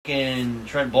Can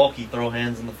Trent Baalke throw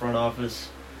hands in the front office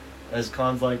as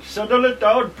Khan's like, settle it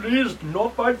down, please, no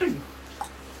fighting.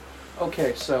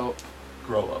 Okay, so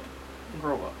Grow up.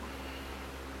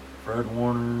 Fred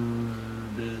Warner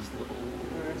is little.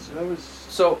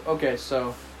 Alright,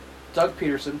 so Doug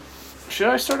Peterson. Should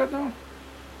I start it now?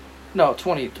 No,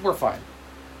 20. We're fine.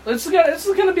 This is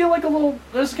gonna be like a little.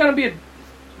 This is gonna be a.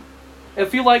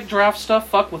 If you like draft stuff,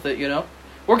 fuck with it. You know,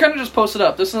 we're gonna just post it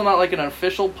up. This is not like an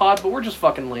official pod, but we're just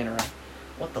fucking laying around.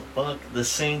 What the fuck? The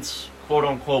Saints, quote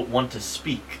unquote, want to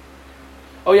speak.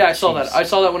 Oh yeah, I saw that. I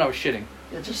saw that when I was shitting.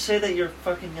 Yeah, just say that you're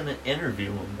fucking gonna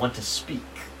interview and want to speak.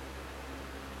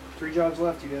 3 jobs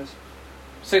left, you guys.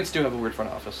 Saints do have a weird front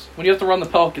office. When you have to run the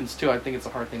Pelicans too, I think it's a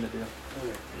hard thing to do.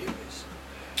 Okay, anyways.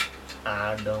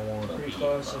 I don't want to Pretty be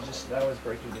close. That was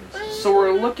breaking news. So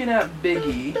we're looking at Big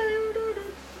E.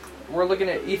 We're looking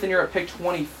at Ethan. You're at pick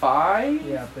 25.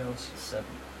 Yeah, Bills. 7.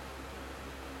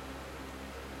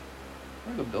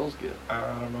 Where do the Bills get? I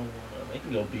don't know. They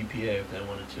can go BPA if they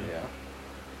wanted to.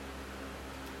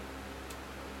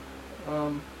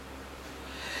 Yeah.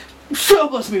 So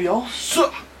bless me, y'all.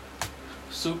 Souk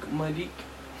Madik.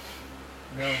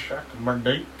 No, Shaq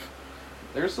Mardik.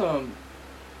 There's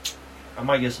I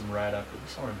might get some right after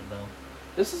this. I don't even know.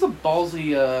 This is a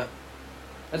ballsy.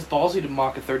 It's ballsy to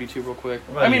mock a 32 real quick.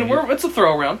 I mean, it's a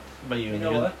throw around. What about you? You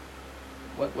know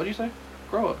what? What do you say?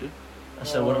 Grow up, dude. I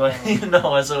said, what about you?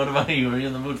 No, I said, what about you? Are you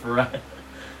in the mood for a ride?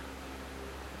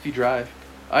 If you drive,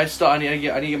 I need to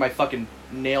get my fucking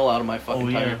nail out of my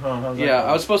fucking tire. Huh? How's that Yeah, going?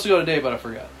 I was supposed to go today, but I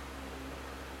forgot.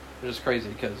 Which is crazy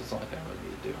because it's the only thing I really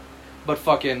need to do. But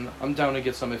fucking, I'm down to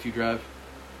get some if you drive.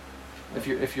 If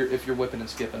you're whipping and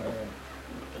skipping. Alright.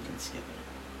 Whipping and skipping.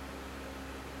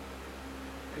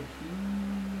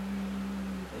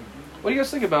 What do you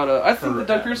guys think about I think that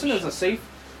Doug Pearson is a safe,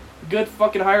 good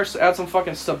fucking hire. Add some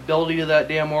fucking stability to that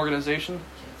damn organization.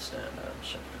 Can't stand Adam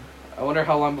Schefter. I wonder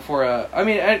how long before.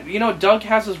 Doug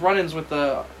has his run-ins with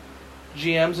the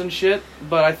GMs and shit.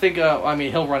 But I think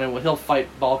he'll fight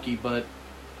Baalke, but.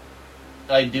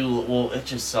 I do. Well, it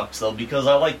just sucks though because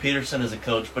I like Peterson as a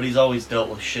coach, but he's always dealt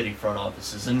with shitty front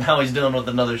offices, and now he's dealing with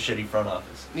another shitty front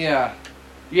office. Yeah.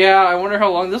 I wonder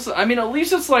how long this. At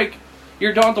least it's like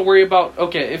you don't have to worry about.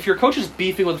 Okay, if your coach is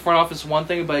beefing with the front office, one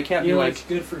thing, but it can't be like. It's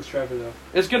good for Trevor though.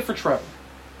 It's good for Trevor,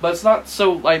 but it's not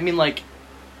so.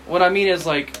 What I mean is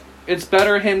it's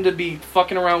better him to be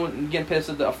fucking around and getting pissed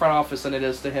at the front office than it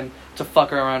is to him to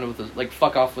fuck around with his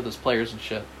fuck off with his players and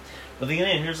shit. But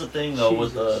here's the thing though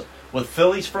with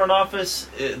Philly's front office,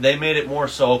 they made it more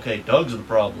so, okay, Doug's the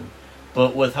problem.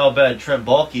 But with how bad Trent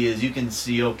Baalke is, you can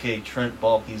see, okay, Trent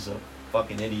Baalke's a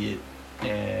fucking idiot,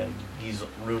 and he's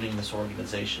ruining this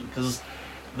organization. Because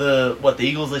the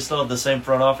Eagles, they still have the same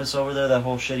front office over there, that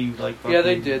whole shitty, fucking yeah,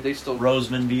 they did. They still...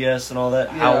 Roseman BS and all that.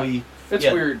 Yeah. Howie... It's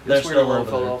weird. It's weird over in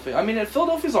Philadelphia.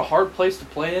 Philadelphia's a hard place to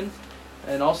play in.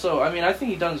 And also, I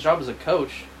think he done his job as a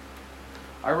coach.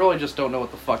 I really just don't know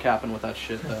what the fuck happened with that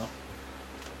shit, though.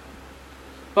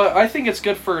 But I think it's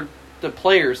good for the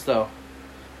players, though.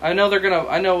 I know they're gonna.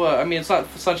 It's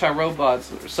not Sunshine Robots,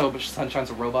 so much Sunshine's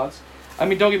of Robots.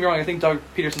 Don't get me wrong. I think Doug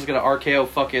Peterson's gonna RKO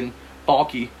fucking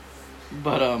Baalke,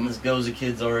 but This Goza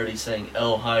kid's already saying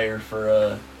L hire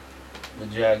for the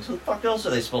Jags. Who the fuck else are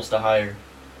they supposed to hire?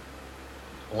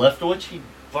 Leftwich? He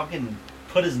fucking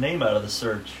put his name out of the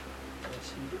search.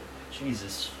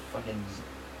 Jesus, fucking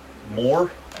Moore.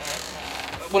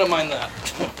 Wouldn't mind that.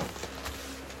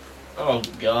 Oh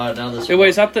God! Now this. Hey, wait,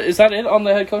 is that it on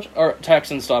the head coach? Or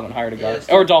Texans still haven't hired a guy,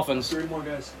 or Dolphins? 3 more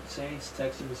guys: Saints,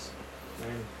 Texans.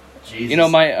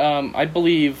 Jesus. I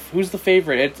believe who's the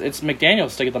favorite? It's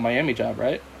McDaniels to get the Miami job,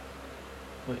 right?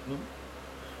 Wait, who?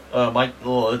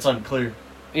 It's unclear.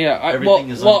 Yeah,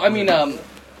 unclear.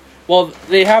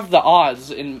 They have the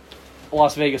odds in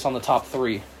Las Vegas on the top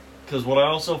 3. Because what I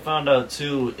also found out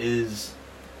too is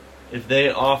if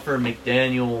they offer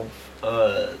McDaniel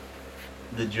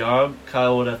the job,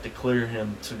 Kyle would have to clear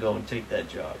him to go and take that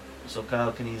job. So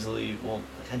Kyle can easily,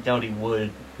 I doubt he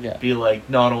would, be like,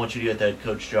 no, I don't want you to get that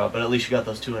coach job, but at least you got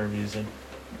those 2 interviews in.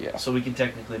 Yeah. So we can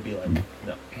technically be like,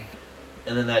 no.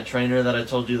 And then that trainer that I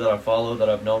told you that I follow, that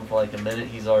I've known for a minute,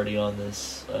 he's already on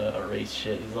this race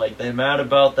shit. He's like, they're mad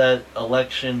about that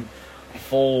election,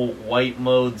 full white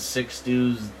mode, 6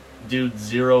 dudes,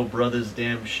 0 brothers,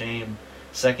 damn shame.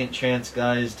 Second chance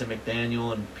guys to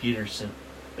McDaniel and Peterson.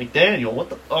 McDaniel? What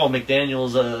the... Oh,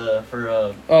 McDaniel's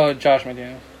for... Josh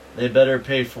McDaniel. They better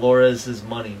pay Flores his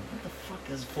money. What the fuck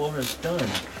has Flores done?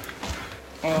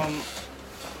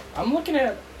 I'm looking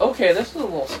at... Okay, this is a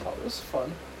little... Oh, this is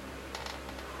fun.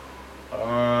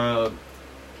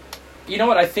 You know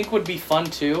what I think would be fun,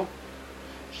 too?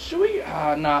 Should we?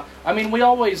 Nah. I mean, we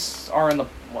always are in the.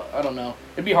 I don't know.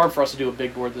 It'd be hard for us to do a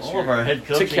big board this year. All of our head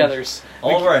coaching. Togethers.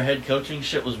 All of our head coaching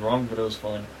shit was wrong, but it was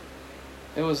fun.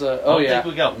 It was a. I don't think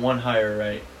we got one hire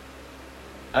right.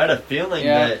 I had a feeling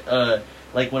that,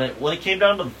 like when it came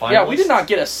down to the finals. Yeah, we did not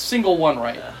get a single one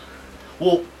right.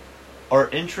 Well, our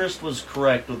interest was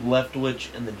correct with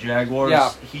Leftwich and the Jaguars.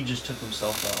 Yeah. He just took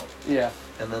himself out. Yeah.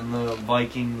 And then the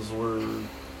Vikings were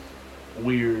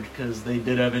weird because they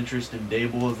did have interest in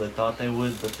Dable as they thought they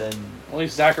would, but then... At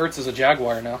least Zach Ertz is a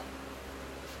Jaguar now.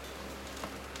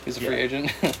 He's a free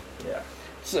agent. Yeah.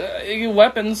 So,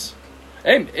 weapons.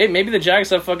 Hey, maybe the Jags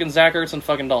have fucking Zach Ertz and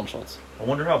fucking Dalton Schultz. I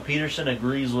wonder how Peterson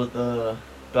agrees with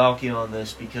Balky on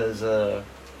this because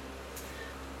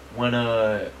when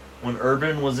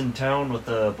Urban was in town with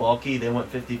Balky, they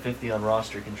went 50-50 on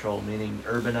roster control, meaning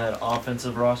Urban had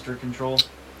offensive roster control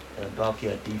and Balky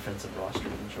had defensive roster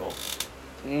control.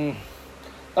 We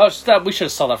should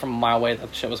have saw that from a mile away that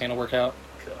the shit was going to work out.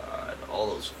 God, all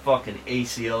those fucking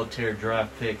ACL tear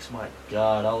draft picks, my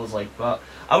God. I was like, I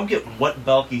don't get what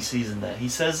Balky sees in that. He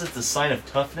says it's a sign of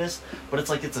toughness, but it's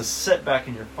like it's a setback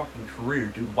in your fucking career,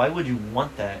 dude. Why would you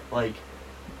want that? Like,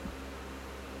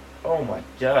 oh my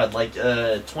God. Like,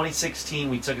 2016,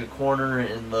 we took a corner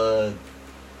in the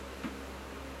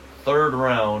third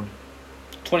round.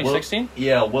 2016?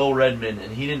 Will Redmond,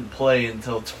 and he didn't play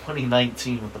until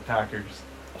 2019 with the Packers.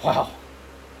 Wow.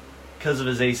 Because of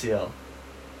his ACL.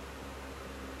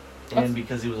 And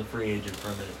because he was a free agent for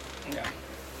a minute. Yeah.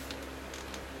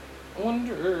 I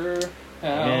wonder how...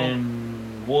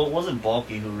 And, well, it wasn't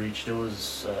Balky who reached. It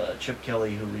was Chip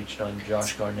Kelly who reached on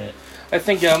Josh Garnett. I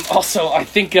think, well,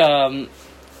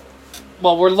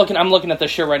 I'm looking at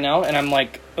this shit right now, and I'm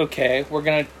like, okay, we're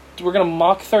gonna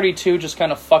mock 32, just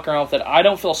kind of fuck around with it. I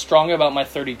don't feel strong about my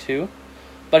 32,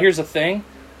 but here's the thing.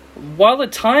 While the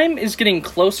time is getting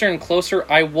closer and closer,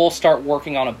 I will start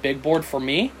working on a big board for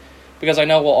me, because I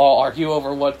know we'll all argue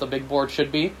over what the big board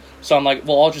should be. So I'm like,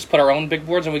 we'll all just put our own big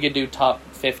boards, and we could do top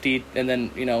 50, and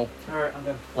then, All right, I'm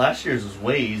done. Last year's was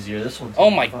way easier. This one's... Oh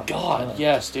my God,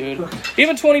 yes, dude.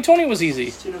 Even 2020 was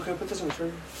easy. Can I put this on the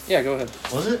trigger? Yeah, go ahead.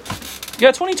 Was it?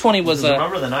 Yeah, 2020 was...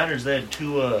 remember the Niners, they had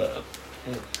two...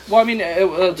 Well, I mean,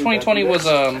 2020 was...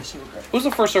 Who was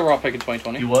the first overall pick in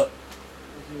 2020? You what?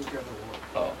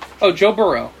 Oh, Joe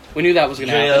Burrow. We knew that was going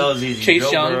to happen. Yeah, that was easy. Chase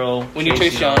Joe Young. Burrow, We knew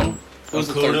Chase Young. Who was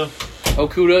the third?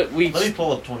 Okuda. Let me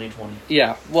pull up 2020.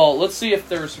 Yeah. Well, let's see if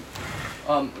there's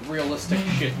realistic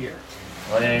shit here.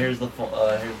 Oh yeah, here's the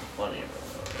funny.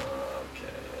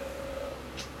 Okay.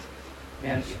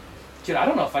 Man, dude, I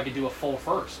don't know if I could do a full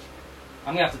first.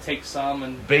 I'm gonna have to take some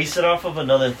and base it off of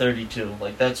another 32.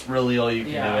 Like that's really all you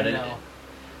can do. I know.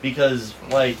 Because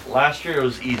like last year it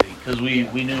was easy because we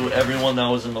knew everyone that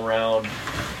was in the round.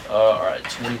 All right,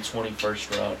 2020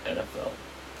 first round NFL.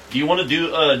 Do you want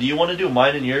to do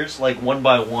mine and yours like one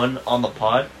by one on the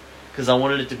pod? Because I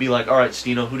wanted it to be like, all right,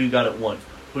 Stino, who do you got at one?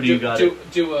 Who do you got?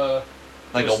 Do a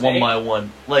like a one by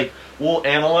one. Like we'll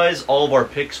analyze all of our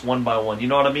picks one by one. You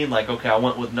know what I mean? Like okay, I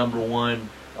went with number one.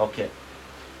 Okay.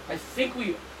 I think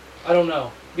I don't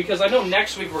know. Because I know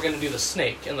next week we're going to do the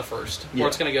snake in the first. Yeah. Where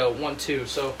it's going to go 1, 2,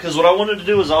 so... Because what I wanted to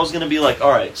do is I was going to be like,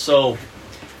 alright, so...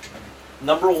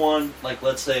 Number one, like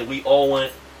let's say we all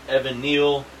went Evan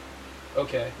Neal.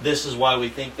 Okay. This is why we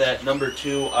think that. Number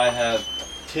two, I have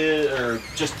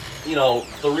just,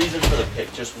 the reason for the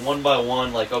pick. Just one by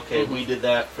one, like, okay, we did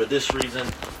that for this reason.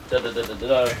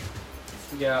 Da-da-da-da-da.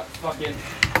 Yeah, fucking...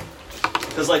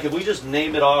 Because, like, if we just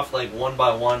name it off, like, one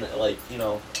by one, like,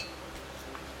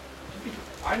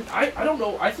 I don't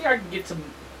know. I think I can get to...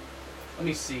 Let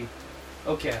me see.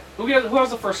 Okay. Who has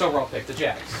the first overall pick? The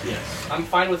Jags. Yes. I'm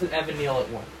fine with an Evan Neal at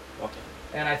 1. Okay.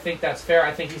 And I think that's fair.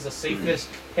 I think he's the safest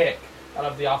pick out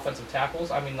of the offensive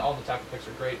tackles. I mean, all the tackle picks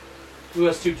are great. Who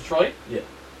has 2? Detroit? Yeah.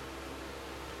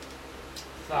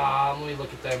 Let me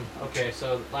look at them. Okay,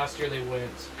 so last year they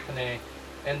went Hnl,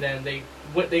 and then they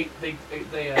did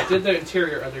the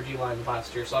interior of their D-line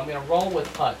last year. So I'm going to roll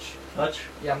with Hutch. Hutch?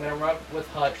 Yeah, I'm going to run with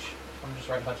Hutch. I'm just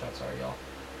writing Hutch out, sorry, y'all.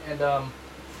 And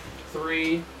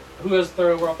 3, who has the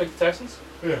third overall pick? The Texans?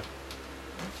 Yeah.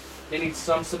 They need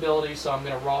some stability, so I'm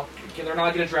going to roll. They're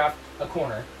not going to draft a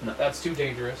corner. No. That's too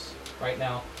dangerous right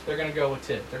now. They're going to go with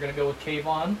Tid. They're going to go with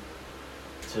Kayvon.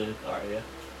 Tid, alright, yeah.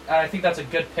 And I think that's a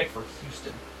good pick for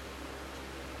Houston.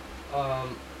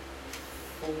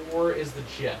 4 is the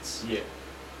Jets. Yeah.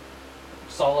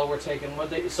 Solo we're taking.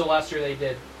 So last year they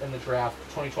did in the draft,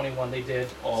 2021 they did.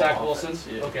 All Zach offense,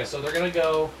 Wilson. Yeah. Okay, so they're going to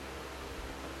go...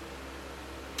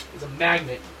 It's a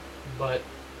magnet, but...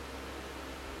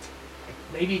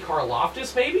 Maybe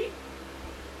Karlaftis, maybe?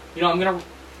 I'm going to...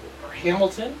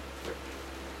 Hamilton.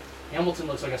 Hamilton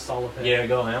looks like a solid pick. Yeah,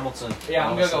 go Hamilton. Yeah,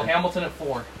 I'm honestly. gonna go Hamilton at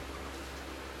 4.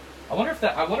 I wonder if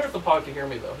the pod can hear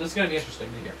me though. This is gonna be interesting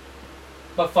to hear.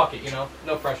 But fuck it,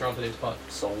 no pressure on today's pod.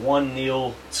 So 1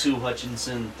 Neal, 2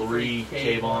 Hutchinson, 3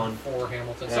 Kayvon, 4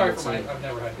 Hamilton. Hamilton. Sorry for I've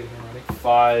never had good handwriting.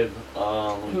 5.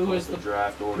 Who is the the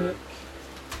draft order?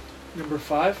 Number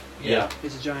 5 Yeah.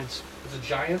 is the Giants. It's the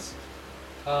Giants.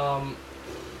 They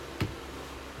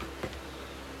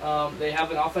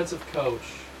have an offensive coach.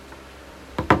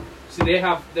 See, they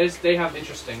have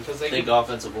interesting because they Big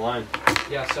offensive line.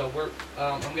 yeah. So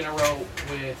I'm gonna roll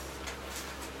with.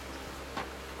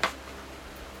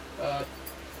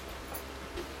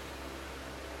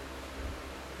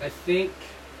 I think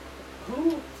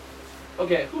who's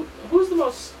the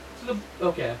most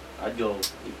okay. I'd go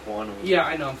Equano. Yeah,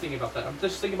 I know. I'm thinking about that. I'm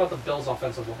just thinking about the Bills'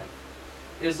 offensive line.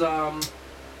 I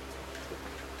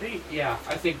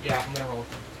think I'm gonna roll with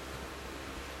them.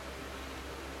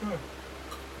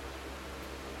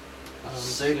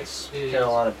 6 is-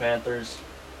 Carolina Panthers.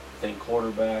 Think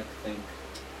quarterback. Think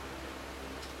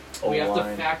We have to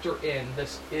O-line. factor in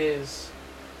this is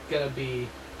gonna be.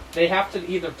 They have to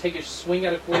either take a swing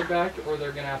at a quarterback or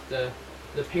they're gonna have to.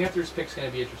 The Panthers pick's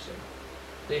gonna be interesting.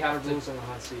 They have Rules to. on the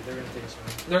hot seat. They're going to take a swing.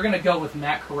 They're gonna go with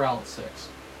Matt Corral at 6.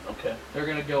 Okay. They're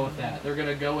gonna go with that. They're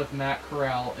gonna go with Matt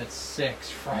Corral at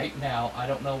 6 right now. I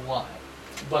don't know why,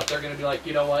 but they're gonna be like,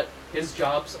 you know what? His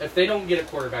jobs. If they don't get a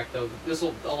quarterback though, a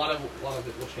lot of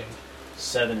it will change.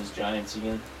 7 is Giants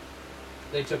again.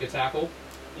 They took a tackle.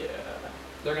 Yeah.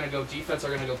 They're going to go defense. They're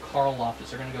going to go Carl Loftus.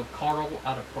 They're going to go Carl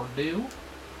out of Purdue.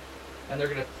 And they're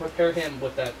going to prepare him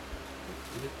with that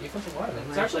defensive line.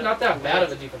 It's actually not that bad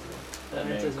of a defensive line.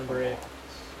 Atlanta's number 8.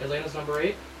 Atlanta's number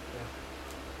 8?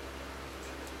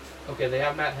 Okay, they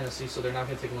have Matt Hennessy, so they're not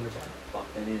going to take Linderbaum.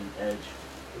 Fuck, they need an edge.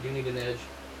 They do need an edge.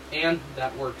 And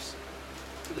that works.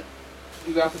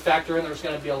 You have to factor in there's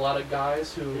going to be a lot of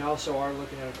guys who... They also are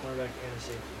looking at a cornerback and a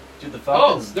safety. Dude, the Oh,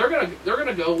 Falcons. they're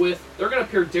gonna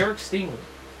pair Derek Stingley.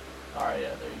 Alright, yeah,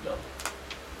 there you go.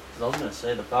 'Cause I was gonna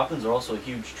say the Falcons are also a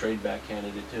huge trade back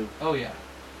candidate too. Oh yeah.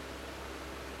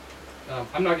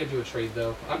 I'm not gonna do a trade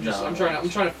though. I'm No. trying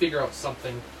to figure out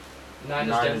something. 9 is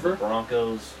 9 Denver. is the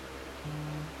Broncos.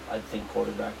 I'd think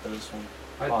quarterback for this one.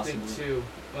 I Possibly. think too.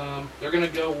 They're gonna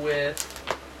go with.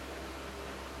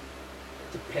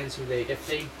 Depends who if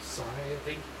they sign. I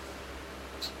think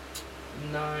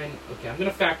 9. Okay, I'm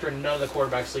gonna factor in none of the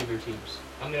quarterbacks leave their teams.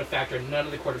 I'm gonna factor in none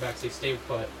of the quarterbacks they stay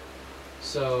put.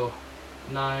 So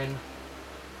 9.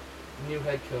 New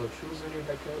head coach. Who's their new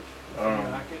head coach?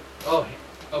 Oh,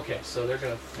 okay. So they're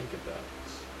gonna think about.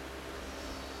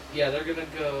 Yeah, they're gonna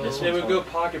go. This They one's would go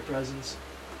pocket presence.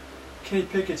 Kenny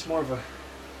Pickett's more of a...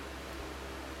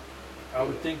 I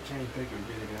would think Kenny Pickett would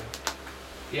be the guy.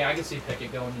 Yeah, I can see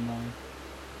Pickett going to 9.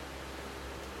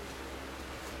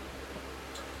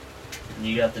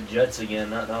 You got the Jets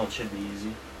again. That one should be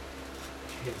easy.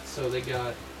 Okay, so they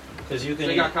got Because you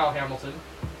got Kyle Hamilton.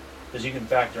 Because you can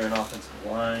factor in offensive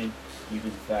line. You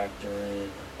can factor in.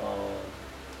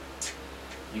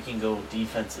 You can go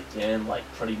defense again, like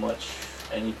pretty much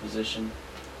any position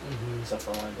except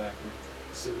for linebacker.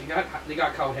 So they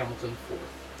got Kyle Hamilton 4th.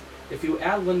 If you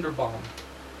add Linderbaum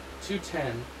to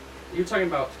 10, you're talking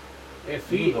about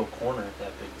if You he can go corner at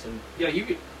that big too. yeah you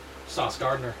could Sauce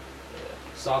Gardner.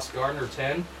 Yeah. Sauce Gardner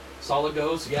 10. Solid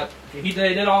goes. Yep. They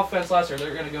did offense last year.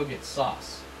 They're going to go get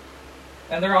Sauce.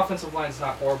 And their offensive line's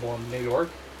not horrible in New York.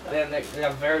 Then they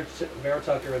have Vera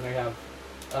Tucker and they have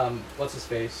what's his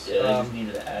face. Yeah, they just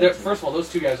needed to add. First of all, those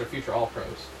 2 guys are future All Pros.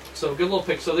 So good little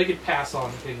pick. So they could pass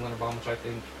on getting Linderbaum, which I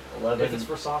think 11. if it's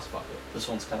for Sauce, fuck it. This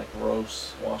one's kind of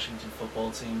gross. Washington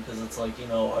football team, because it's like,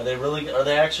 are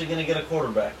they actually going to get a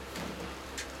quarterback?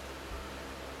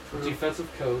 Defensive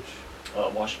coach.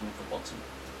 Washington football team.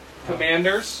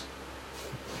 Commanders.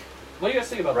 What do you guys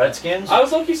think about Redskins? that? I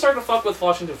was low-key starting to fuck with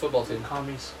Washington football team.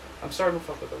 Commies. I'm starting to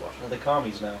fuck with the Washington. The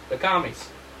commies now. The commies.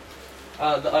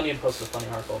 The Onion posted a funny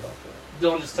article about that.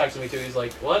 Dylan just texted me too. He's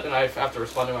like, "What?" And I have to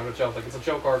respond to him on the show. I was like, "It's a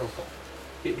joke article."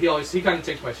 He kind of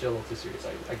takes my shit a little too serious. I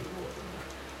can roll with him.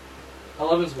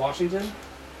 11's Washington.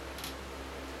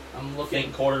 I'm looking.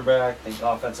 Think quarterback. Think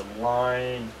offensive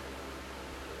line.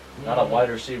 Not a wide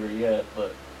receiver yet,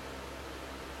 but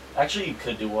actually you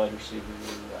could do wide receiver.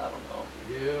 I don't know.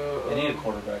 Yeah. They need a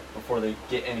quarterback before they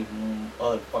get any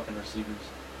other fucking receivers.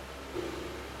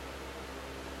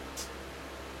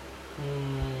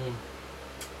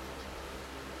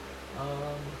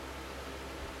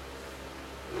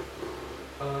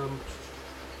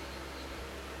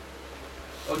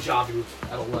 Ojabu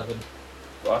at 11.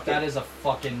 Rocket. That is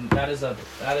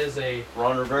a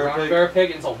Ron Rivera Ron pick. Rivera pick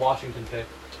and it's a Washington pick.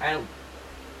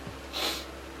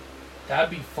 That'd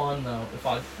be fun though if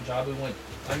Ajabu went.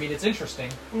 I mean, it's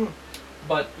interesting,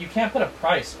 but you can't put a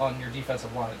price on your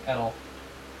defensive line at all.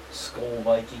 Skull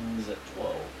Vikings at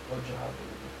 12. Ajabu.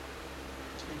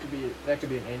 That could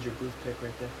be an Andrew Booth pick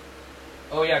right there.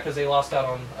 Oh yeah, because they lost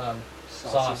out on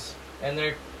Sauce, and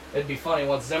it'd be funny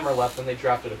once Zimmer left and they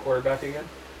drafted a quarterback again,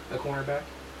 a cornerback.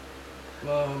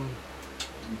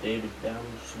 David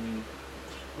Downsweet.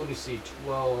 Let me see,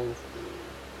 12.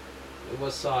 It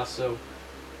was Sauce, so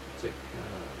take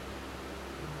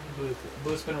Booth.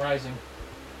 Booth's been rising.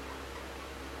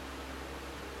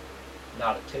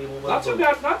 Not a table. Not too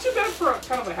bad. Not too bad for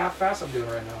kind of a half fast I'm doing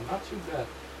right now. Not too bad.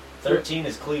 13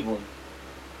 is Cleveland.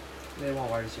 They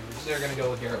want wide receivers. They're gonna go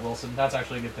with Garrett Wilson. That's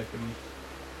actually a good pick for me.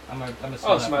 I'm gonna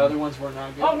Oh, so my other ones were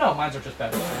not good? Oh no, mine are just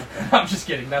better. I'm just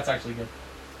kidding. That's actually good.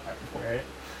 Alright.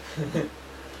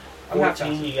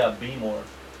 14, you got B-More.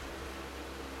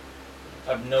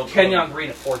 I have no clue. Kenyon Green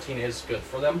at 14 is good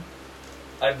for them.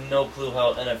 I have no clue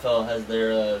how NFL has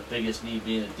their biggest need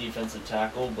being a defensive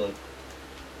tackle, but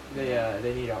They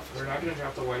need offensive. They're not gonna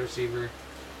draft a wide receiver.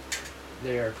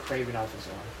 They are craving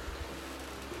offensive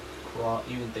line.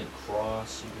 you can think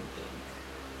Cross, you can think.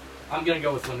 I'm gonna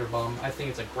go with Linderbaum. I think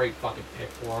it's a great fucking pick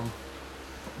for him.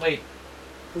 Wait,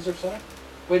 who's their center?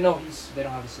 Wait, no, They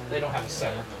don't have a center. they don't have a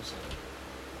center. No center.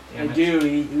 They do.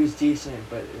 He was decent,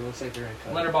 but it looks like they're going to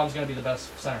cut him. Linderbaum's gonna be the best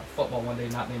center in football one day,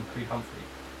 not named Creed Humphrey.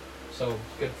 So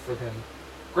good for him.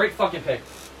 Great fucking pick.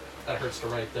 That hurts to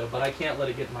write though, but I can't let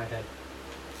it get in my head.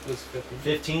 It was 15.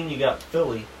 15, you got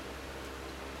Philly.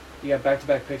 You got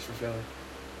back-to-back picks for Philly.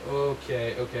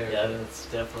 Okay. Yeah, that's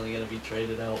definitely going to be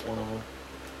traded out, one of them.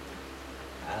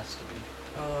 Has to be.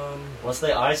 Unless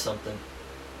they eye something.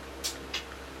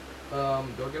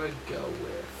 They're gonna go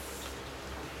with.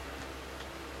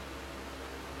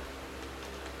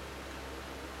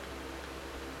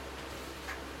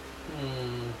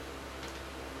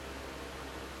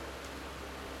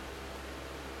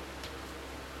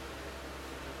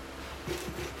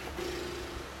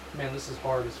 Man, this is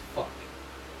hard as fuck.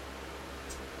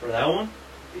 For that one?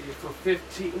 For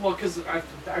 15, well, because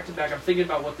back to back, I'm thinking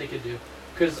about what they could do.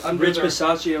 Because Rich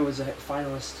Bisaccia was a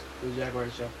finalist for the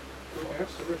Jaguars job. Okay,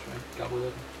 so Rich, man. God bless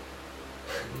him.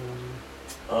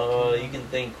 You can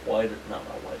think not wide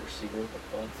receiver, but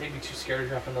fun. They'd be too scared to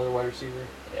draft another wide receiver.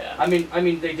 Yeah. I mean,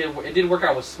 it did work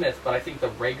out with Smith, but I think the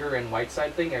Rager and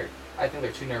Whiteside thing, I think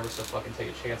they're too nervous to fucking take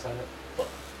a chance on it.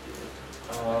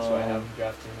 That's why I have him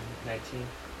drafted in 19.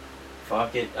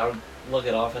 Fuck it. I would look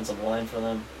at offensive line for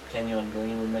them. Kenyon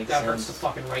Green would make That sense. hurts to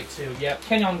fucking right too. Yeah,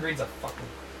 Kenyon Green's a fucking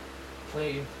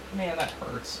play. Man, that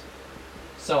hurts.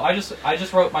 So I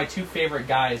just wrote my two favorite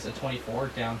guys at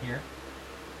 24 down here.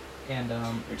 And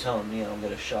You're telling me I don't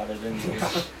get a shot at it.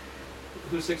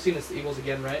 who's 16 is the Eagles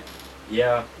again, right?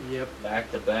 Yeah. Yep.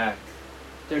 Back to back.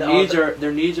 Their needs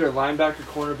are linebacker,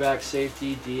 cornerback,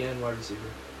 safety, DN, wide receiver.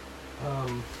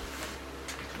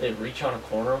 They reach on a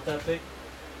corner with that pick?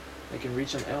 They can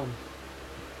reach on Elm.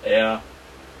 Yeah.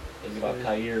 Think about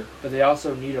Kyer. But they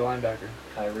also need a linebacker.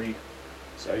 Kyrie.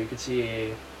 So you could see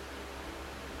a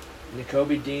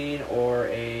N'Kobe Dean or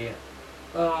a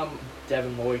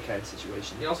Devin Lloyd kind of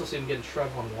situation. You also see him getting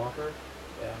shrugged on Walker.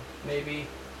 Yeah. Maybe.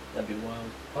 That'd be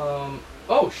wild.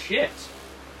 Oh shit.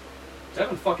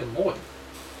 Devin fucking Lloyd.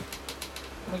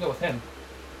 I'm gonna go with him.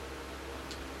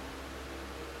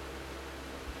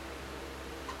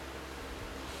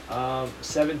 Um,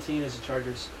 17 is the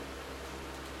Chargers.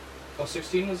 Oh,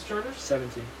 16 is the Chargers?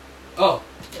 17. Oh.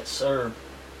 Yes, sir.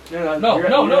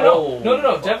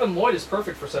 No. Devin Lloyd is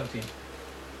perfect for 17.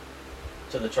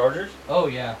 To the Chargers? Oh,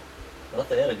 yeah. I thought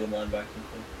they had a good linebacker.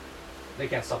 They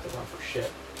can't stop the run for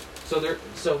shit.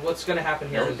 So what's going to happen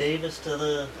here? No Davis to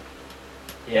the...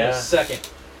 Yeah. Second.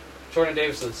 Jordan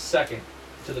Davis is second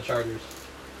to the Chargers.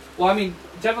 Well, I mean,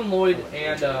 Devin Lloyd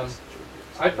and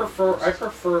I prefer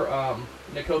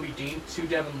N'Kobe Dean to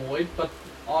Devin Lloyd, but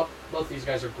both these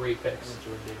guys are great picks.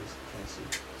 Jordan Davis,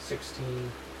 Tennessee.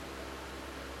 16.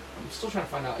 I'm still trying to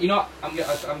find out. You know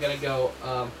what? I'm gonna go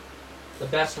the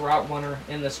best route runner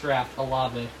in this draft,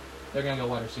 Olave. They're gonna go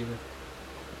wide receiver.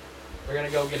 They're gonna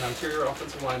go get an interior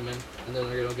offensive lineman, and then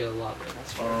they're gonna get Olave.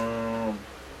 That's fine.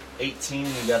 18,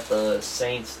 we got the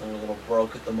Saints. They're a little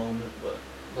broke at the moment, but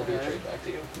They'll be a trade back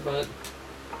to you. But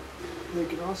they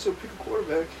can also pick a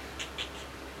quarterback.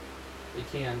 they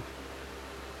can.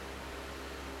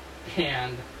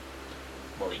 And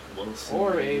Malik Wilson.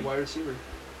 Or a wide receiver.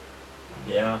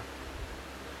 Yeah.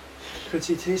 Could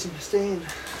see Taysom Mustaine.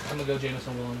 I'm gonna go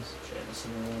Jamison Williams.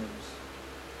 Jamison Williams.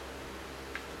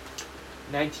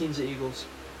 19's the Eagles.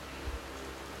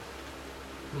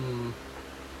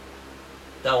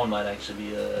 That one might actually be,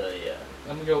 yeah.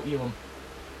 I'm gonna go Elam.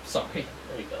 Sorry.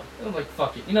 There you go. They're like,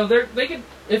 fuck it. You know, they could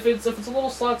if it's a little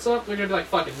slots up, they're gonna be like,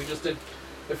 fuck it. We just did.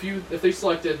 If they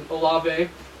selected Olave,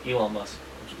 Elon Musk.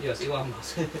 yes, Elon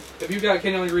Musk. If you got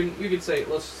Kenyon Green, you could say,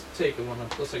 let's take one.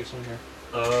 Let's take someone here.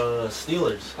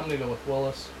 Steelers. I'm gonna go with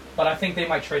Willis, but I think they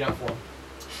might trade up for him.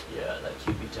 Yeah, that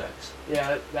QB tax.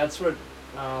 Yeah, that's what.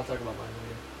 I'll talk about mine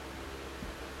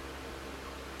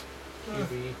later.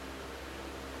 QB.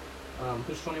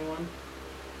 Who's 21?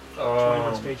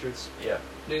 21's Patriots. Yeah.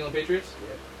 New England Patriots.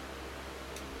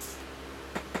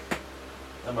 Yeah.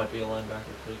 That might be a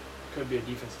linebacker pick. Could be a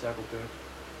defensive tackle pick.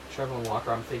 Trevor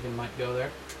Walker, I'm thinking might go there.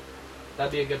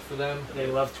 That'd be a good for them. They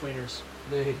love tweeners.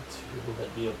 They do.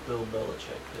 That'd be a Bill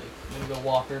Belichick pick. I'm gonna go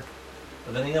Walker.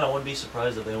 But then again, I wouldn't be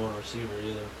surprised if they want a receiver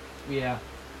either. Yeah.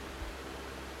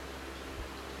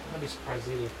 I wouldn't be surprised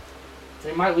either.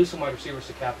 They might lose some wide receivers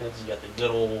to cap hits. You got the good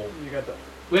old You got the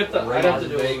I'd have to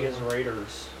do Vegas it.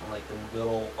 Raiders. I like the good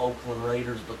old Oakland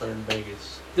Raiders, but they're in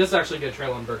Vegas. This is actually good.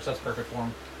 Traylon Burks. That's perfect for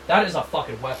him. That is a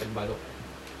fucking weapon, by the way.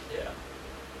 Yeah.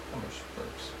 How much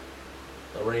Burks?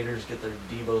 The Raiders get their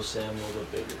Deebo Samuel but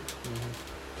bigger.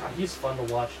 God, he's fun to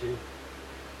watch, dude.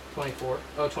 24.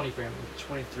 Oh, 23. I mean.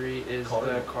 23 is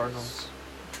Cardinals. the Cardinals.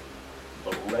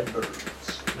 The Redbirds.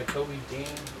 Nakobe Dean.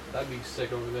 That'd be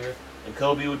sick over there. And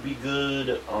Kobe would be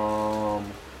good.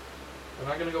 I'm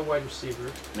not gonna go wide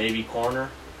receiver. Maybe corner.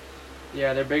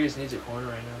 Yeah, their biggest needs at corner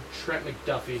right now. Trent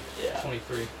McDuffie. Yeah.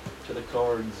 23. To the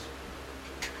Cards.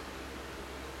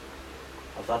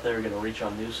 I thought they were going to reach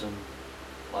on Newsom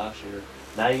last year.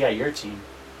 Now you got your team.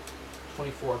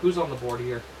 24. Who's on the board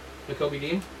here? Nakobe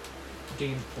Dean?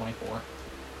 Dean, 24.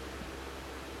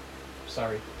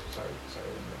 Sorry.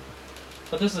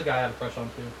 But this is a guy I had a crush on,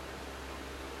 too.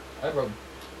 I wrote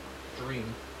Dream.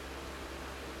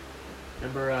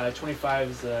 Number 25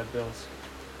 is the Bills.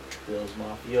 Bills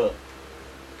Mafia.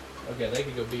 Okay, they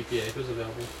could go BPA. Who's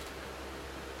available?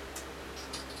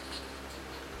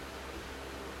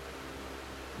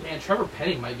 Man, Trevor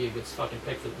Penning might be a good fucking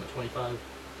pick for them at 25.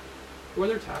 Who are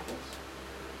their tackles?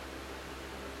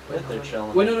 I think they're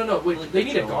chilling. Wait, no. Wait, I think they they're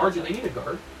need a chilling. guard. Do they need a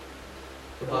guard?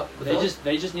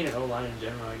 They just need an O-line in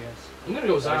general, I guess. I'm gonna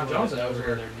go with Zion Johnson That was over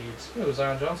one of here. their needs. I'm gonna go with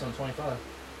Zion Johnson at 25.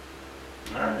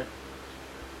 Alright.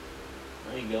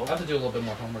 There you go. I have to do a little bit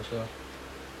more homework though.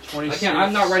 26.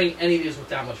 I'm not writing any of these with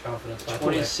that much confidence. By the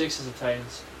way. 26 is the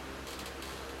Titans.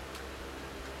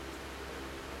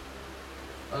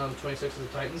 26 is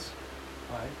the Titans.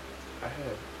 I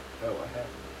had.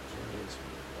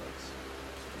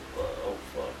 Oh,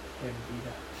 fuck. Him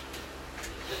beat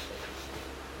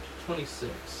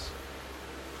 26.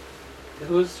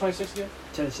 Who is 26 again?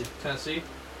 Tennessee. Tennessee.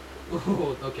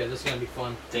 Ooh, okay, this is gonna be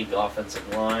fun. Think offensive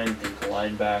line, think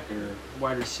linebacker,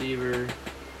 Wide receiver.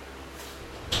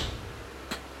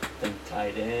 think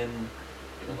tight end.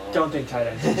 Don't think tight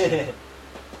end.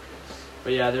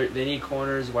 But yeah, they need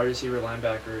corners, wide receiver,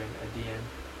 linebacker, and a DN.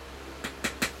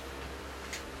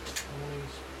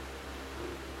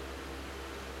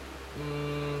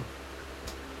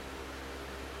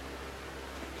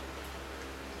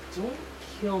 Don't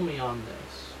kill me on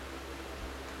this.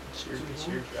 It's your Don't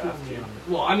kill draft, me dude. on this.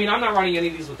 Well, I mean, I'm not writing any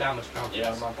of these with that much confidence.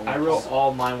 Yeah, I'm not the one. I wrote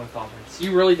all mine with offense.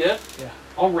 You really did? Yeah.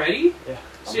 Already? Yeah.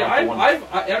 See, I'm not the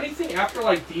one. anything after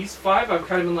like these 5, I've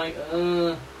kind of been like,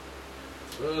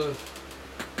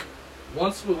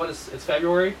 Once, it's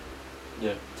February?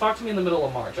 Yeah. Talk to me in the middle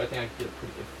of March. I think I could get a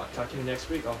pretty good fight. Talk to you next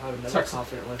week. I'll have another Talk-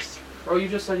 confident list. Bro, you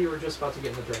just said you were just about to get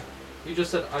in the draft. You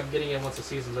just said, I'm getting in once the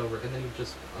season's over, and then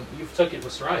you took it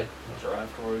with stride. Drive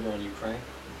where we going, Ukraine?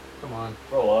 Come on.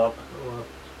 Grow up. Grow up.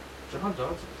 John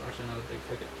Dodson's actually not a big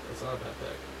pick. It's not a bad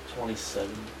pick. 27.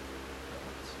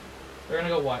 They're going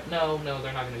to go wide. No,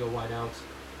 they're not going to go wide out.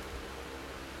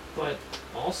 But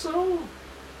also,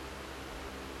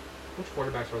 which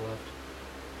quarterbacks are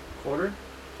left?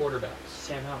 Quarterbacks.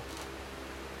 Sam Howell.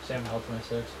 Sam Howell,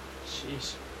 26.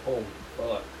 Jeez. Oh,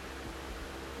 fuck.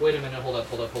 Wait a minute. Hold up.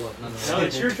 No,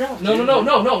 it's your draft.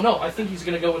 No. I think he's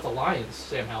going to go with the Lions,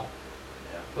 Sam Howell.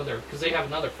 Yeah. But because they have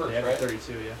another first, They have right?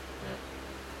 32, yeah.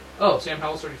 Oh, Sam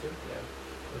Howell's 32? Yeah.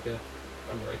 Okay.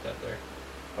 I'm going to write that there.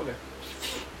 Okay.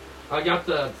 I got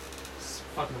the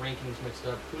fucking rankings mixed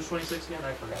up. Who's 26 again?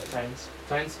 I forgot. Titans.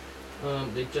 Titans.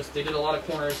 They did a lot of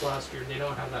corners last year. They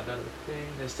don't have that better thing.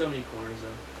 They still need corners,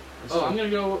 though. Oh, I'm gonna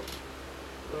go.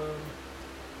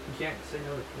 You can't say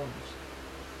no to corners.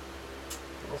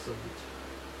 Also,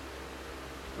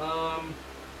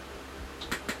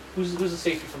 who's the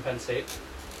safety from Penn State?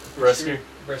 Brisker.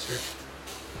 Brisker.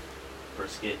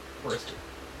 Brisket.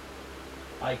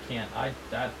 I can't.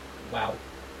 Wow.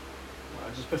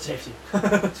 Just put safety.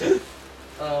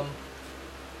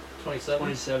 27.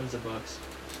 27's a Bucks.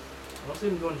 I don't see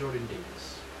them going Jordan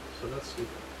Davis. So that's stupid.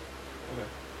 Okay.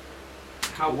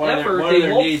 However, one of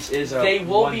their needs is a they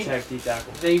will one be- tech D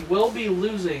tackle. They will be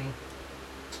losing.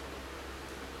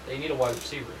 They need a wide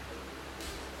receiver.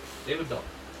 David Bell.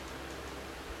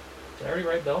 Did I already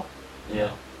write Bell?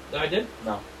 Yeah. I did?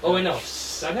 No. Oh, wait, no.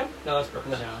 Is that him? No, that's Brooks.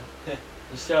 No.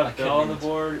 You still I have couldn't Bell on the even-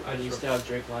 board, I and you just- still have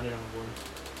Drake London on the board.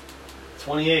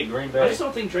 28, Green I Bay. just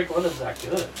don't think Drake London's that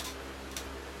good.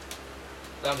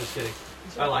 I'm just kidding.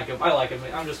 I like him.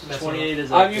 I'm just messing 28 with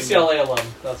is him. I'm a- UCLA alum.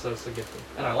 That's a gift.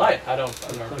 And I lied. I've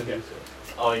never been to UCLA.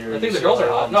 Oh, you're I think the girls are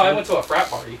hot. No, I went to a frat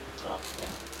party. Oh,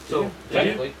 So, Did you?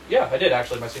 technically, yeah, I did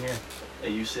actually my senior year. a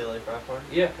UCLA frat party?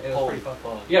 Yeah, it was Holy pretty fun.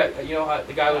 fuck. Yeah, you know,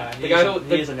 the guy He who...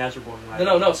 is a natural born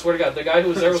No, swear to God. The guy who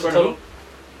was there was a Swear to total...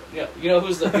 Yeah, you know, he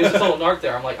was a total narc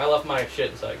there. I'm like, I left my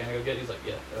shit inside. Can I go get it? He's like,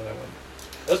 yeah. And I went.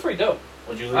 That was pretty dope.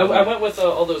 Would you leave? I went with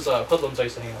all those hoodlums I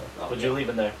used to hang out with. Would you leave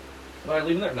in there? Why I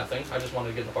leaving there? Nothing. I just wanted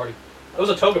to get in the party. It was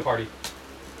a toga party.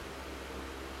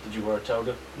 Did you wear a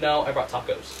toga? No, I brought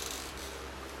tacos.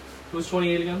 Who's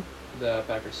 28 again? The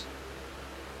Packers.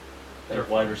 They're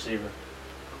wide receiver.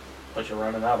 But you're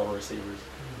running out of receivers.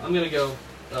 I'm gonna go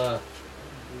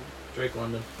Drake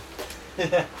London. I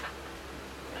hate Drake.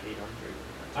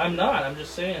 I'm not. I'm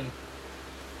just saying.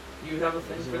 You have a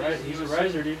thing He's for a, this. he's a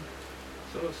riser, dude.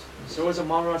 So is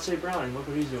Amon-Ra St. Brown, and look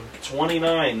what he's doing.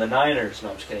 29, the Niners. No,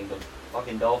 I'm just kidding. The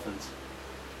fucking Dolphins.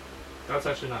 That's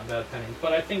actually not bad penny.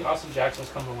 But I think Austin Jackson's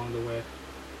come along the way.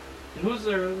 And who's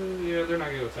there? Yeah, they're not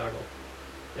gonna go tackle.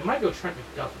 They might go Trent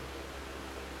McDuffie.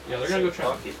 Yeah, they're gonna go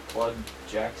Trent. Fuck it. Plug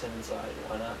Jackson inside.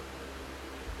 Why not?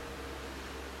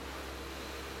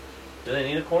 Do they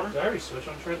need a corner? Did I already switch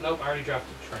on Trent? Nope, I already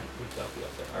drafted Trent McDuffie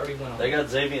up there. I already went on. They got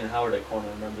Xavier Howard at corner.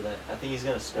 Remember that? I think he's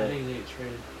gonna I stay. think they get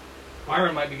traded.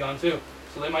 Byron might be gone too,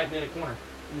 so they might need a corner.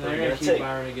 No, They're they're gonna going to take- keep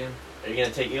Byron again. Are you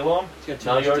gonna take Elam? He's got too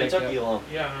No, much you already to take took out. Elam.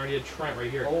 Yeah, I already had Trent right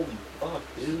here. Holy fuck,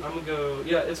 dude! I'm gonna go.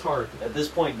 Yeah, it's hard. At this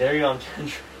point, Darion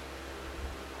Kendrick.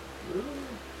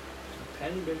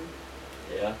 Penny, baby.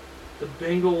 Yeah. The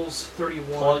Bengals 31.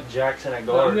 Plug Jackson at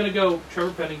No, guard. I'm gonna go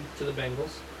Trevor Penning to the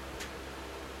Bengals.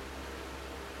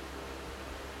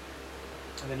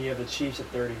 And then you have the Chiefs at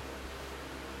 30.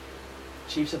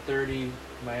 Chiefs at 30,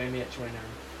 Miami at 29.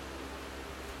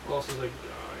 Who else is a guy?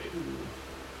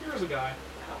 Here's a guy.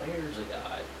 Oh, here's a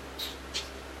guy.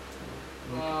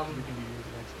 You can do yours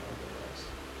next, and I'll go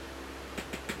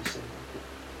last. Just saying.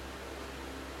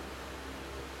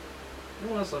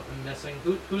 Who else I'm missing?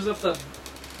 Who's up the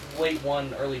late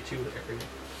 1, early 2 area?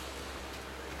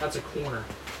 That's a corner.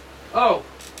 Oh,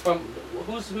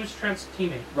 who's Trent's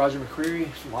teammate? Roger McCreary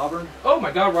from Auburn. Oh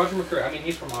my God, Roger McCreary. I mean,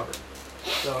 he's from Auburn.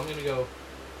 So I'm gonna go.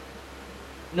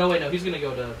 No, wait, no, he's gonna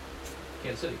go to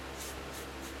Kansas City.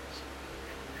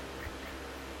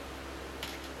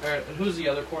 All right, and who's the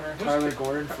other corner? Tyler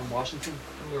Gordon from Washington.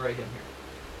 I'm gonna write him here.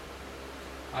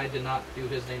 I did not do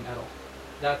his name at all.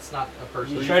 That's not a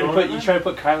person. You you tried to throwing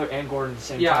put him? Kyler and Gordon at the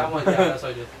same Yeah, time. I went. Yeah, that's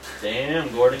what I did.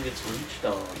 Damn, Gordon gets reached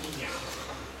on.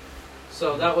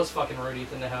 So that was fucking rude,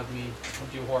 Ethan, to have me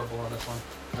do horrible on this one.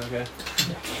 Okay.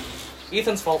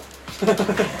 Ethan's fault.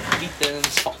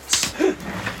 Ethan's fault.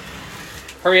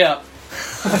 Hurry up.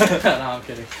 No, I'm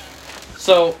kidding.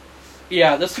 So,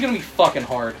 yeah, this is gonna be fucking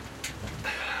hard.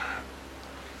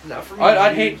 Not for me.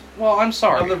 I'd hate. Well, I'm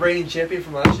sorry. I'm the reigning champion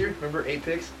from last year. Remember 8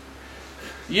 picks?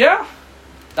 Yeah,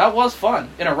 that was fun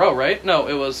in a row, right? No,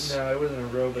 it was No, it wasn't a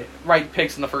row, but right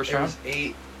picks in the first it round. was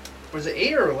 8. Was it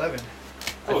 8 or 11?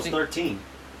 Oh, it was think- 13.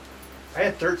 I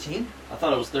had 13. I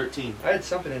thought it was 13. I had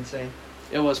something insane.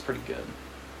 It was pretty good.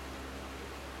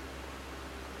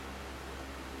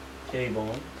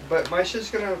 K-Bone. But my shit's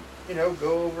gonna,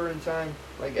 go over in time.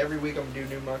 Like every week I'm gonna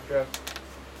do new mock draft.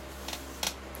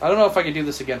 I don't know if I could do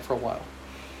this again for a while.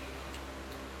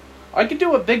 I could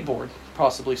do a big board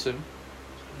possibly soon.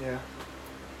 Yeah.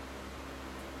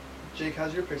 Jake,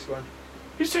 how's your picks going?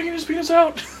 He's taking his penis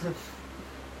out.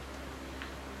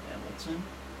 Hamilton.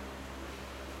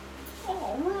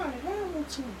 All right,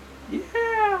 Hamilton.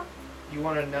 Yeah. You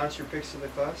want to announce your picks to the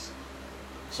class?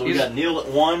 So we got Neil at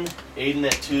 1, Aiden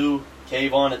at 2,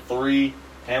 Kayvon at 3,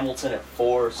 Hamilton at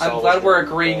 4. I'm Saul's glad we're at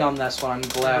agreeing 4. on this one. I'm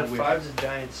glad Number we're. 5's the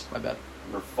Giants. My bad.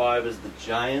 Number 5 is the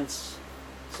Giants.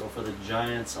 So for the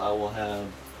Giants, I will have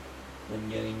them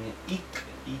getting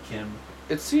Ekim.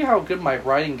 Let's see how good my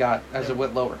writing got as it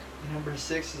went lower. Number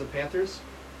 6 is the Panthers.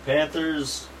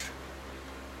 Panthers,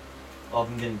 I'll have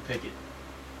them getting Pickett.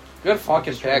 Good I'm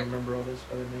fucking just trying pick. to remember all this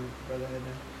by the head name.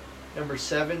 Number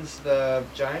 7's the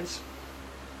Giants.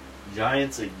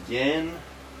 Giants again.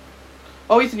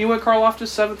 Oh, Ethan, you went Carl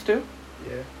Loftus 7th too?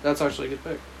 Yeah. That's actually a good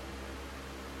pick.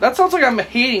 That sounds like I'm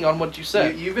hating on what you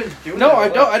said. You've been doing No, that a I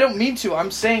lot. don't. I don't mean to. I'm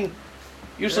saying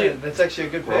Usually, Yeah, that's actually a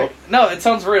good Bro. pick. no, it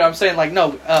sounds rude. I'm saying like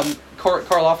no.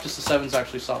 Karlaftis to 7's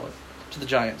actually solid to the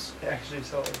Giants. Actually,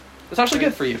 solid. It's actually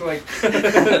good for you. Like,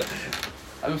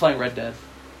 I've been playing Red Dead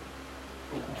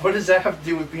what does that have to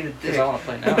do with being a dick? because I want to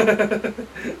play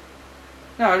now.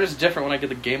 No, I'm just different when I get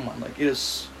the game on. Like it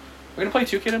is. We're gonna play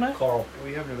 2K tonight. Carl,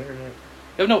 We have no internet.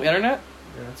 You have no internet?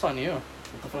 Yeah. That's on you.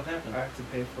 what the fuck happened? I have to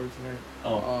pay for it tonight.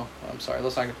 Oh, Oh, I'm sorry.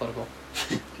 Let's not get political.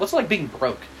 What's it like being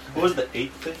broke? what was the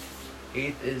 8th pick?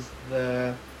 8th is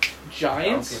the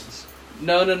Giants? Falcons.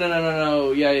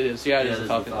 No. Yeah, it is. Yeah, it is the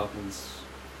Falcons. Falcons.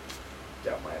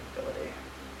 Doubt my ability.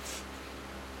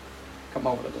 Come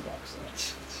over to the box.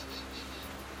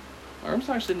 My room's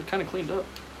actually kind of cleaned up.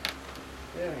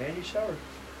 Yeah, and you showered.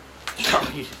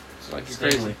 It's like you're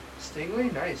crazy.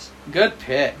 Stingley, nice. Good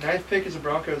pick. Ninth pick is the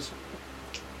Broncos.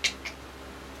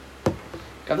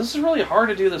 God, this is really hard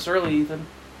to do this early, Ethan.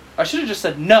 I should have just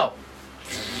said no.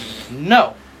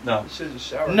 No. No. You should have just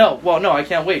showered. No. Well, no, I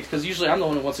can't wait because usually I'm the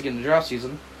one who wants to get in the draft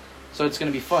season. So it's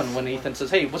going to be fun when Ethan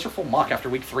says, hey, what's your full mock after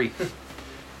week 3?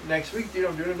 Next week, dude,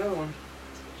 I'm doing another one.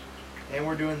 And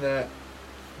we're doing the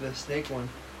snake one.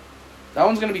 That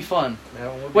one's going to be fun.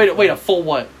 That one will be Wait, a fun. full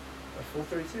what? A full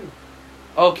 32.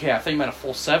 Okay, I thought you meant a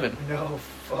full 7. No,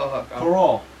 fuck. For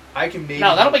all. I can maybe.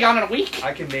 No, that'll be gone in a week.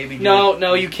 I can maybe. Do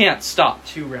No, you can't. Stop.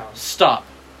 2 rounds. Stop.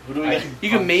 Who do we I got? can You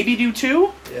can punch. maybe do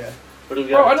 2? Yeah. What do we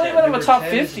Bro, got? I don't even have a Number top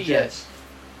 10 is 50 the yet. Jets.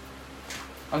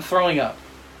 I'm throwing up.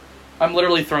 I'm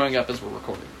literally throwing up as we're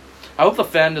recording. I hope the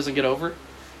fan doesn't get over,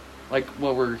 like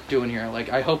what we're doing here. Like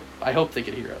I hope they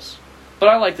can hear us. But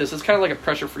I like this. It's kind of like a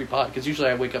pressure-free pod because usually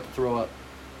I wake up and throw up.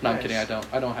 No, I'm Nice. kidding.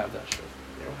 I don't have that shit.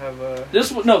 You don't have a.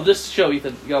 This show,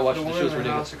 Ethan. You gotta watch the the one show's in the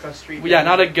ridiculous. house across the street. Yeah,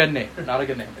 not a good name. Not a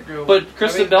good name. The girl- But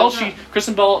Kristen I mean, Bell, that's not-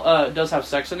 Kristen Bell does have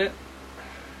sex in it,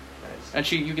 Nice.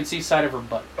 and you can see side of her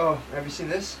butt. Oh, have you seen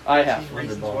this? I have. Seen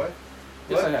Reasons Linderbaum. Why?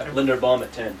 Yes, What? I have. Linderbaum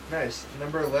at 10. Nice.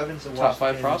 Number 11 is the Top 5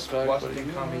 Washington, prospect.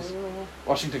 Washington Commies.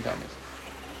 Washington Commies.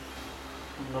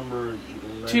 Number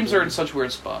 11. Teams are in such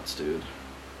weird spots, dude.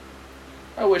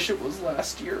 I wish it was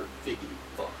last year. Figgy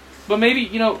fuck. But maybe,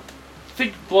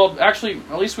 actually,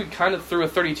 at least we kind of threw a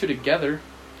 32 together.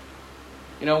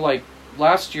 You know, like,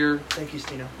 last year... Thank you,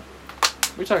 Stino,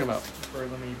 What are you talking about? for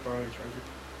letting me borrow your charger.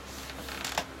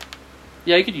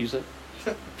 Yeah, you could use it.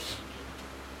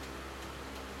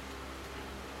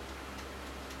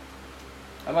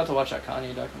 I'm about to watch that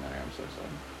Kanye documentary. I'm so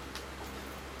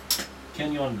excited.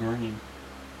 Kenyon Green.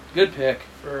 Good pick.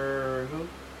 For who?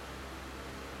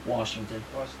 Washington.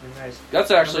 Washington, nice.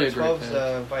 That's actually Number a 12 great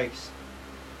is pick. Vikes.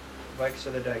 Vikes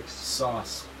are the Dykes.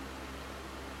 Sauce.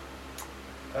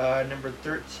 Number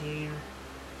 13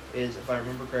 is, if I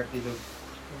remember correctly, the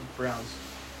Browns.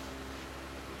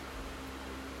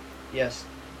 Yes,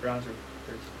 Browns are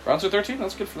 13. Browns are 13?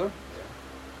 That's good for them.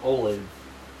 Olive.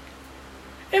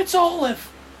 It's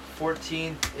Olive!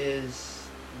 14th is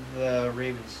the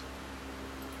Ravens.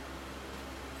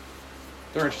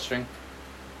 They're interesting.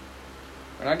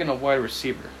 They're not getting a wide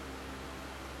receiver.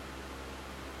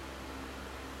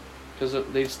 Because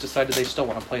they just decided they still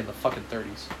want to play in the fucking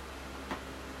 30s.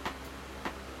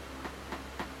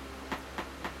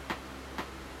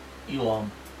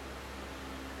 Elam.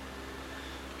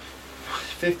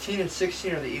 15 and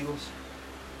 16 are the Eagles.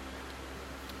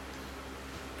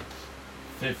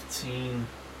 15.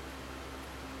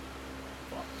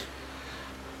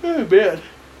 Oh, man.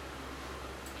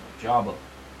 Jabba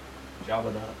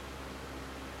that.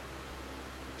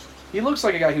 He looks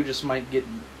like a guy who just might get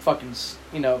fucking,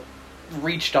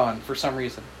 reached on for some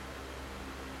reason.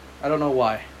 I don't know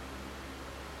why.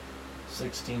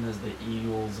 16 is the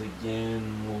Eagles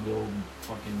again. We'll go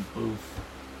fucking Booth.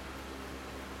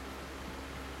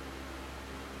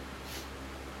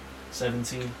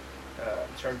 17.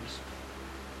 Chargers.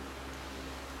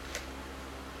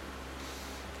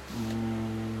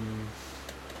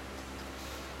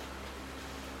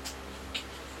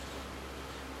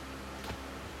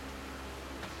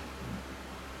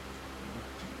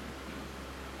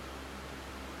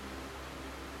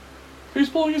 He's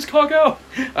pulling his cock out!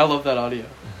 I love that audio.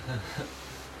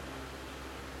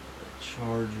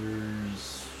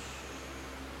 Chargers.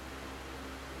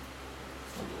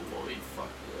 Oh, Lloyd,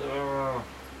 fuck.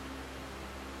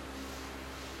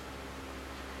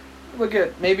 Look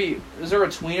at, maybe, is there a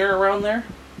tweener around there?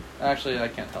 Actually, I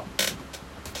can't help.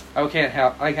 I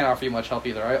can't offer you much help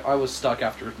either. I was stuck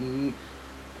after,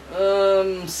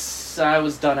 I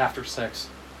was done after 6.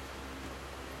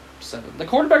 7. The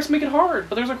quarterbacks make it hard,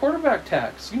 but there's a quarterback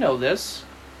tax. You know this.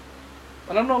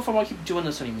 I don't know if I want to keep doing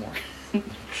this anymore.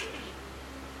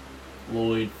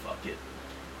 Lloyd, fuck it.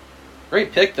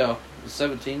 Great pick, though.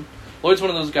 17. Lloyd's one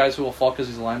of those guys who will fall because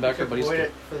he's a linebacker, but he's Lloyd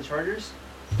good. for the Chargers.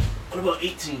 What about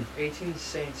 18? 18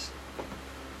 Saints.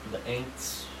 The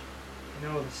Aints.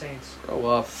 No, the Saints. Grow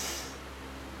up.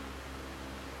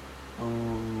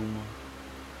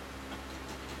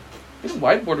 This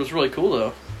whiteboard was really cool, though.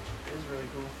 It is really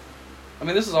cool. I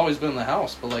mean, this has always been in the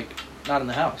house, but, like, not in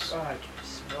the house. God, it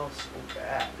smells so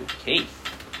bad. Okay.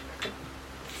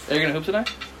 Are you gonna hoop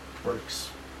tonight? Burks.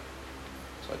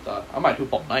 So I thought. I might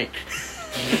hoop all night.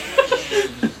 You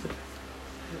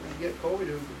get Colby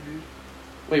to hoop, dude.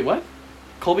 Wait, what?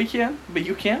 Colby can? But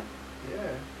you can't? Yeah.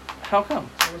 How come?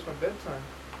 It's almost my bedtime.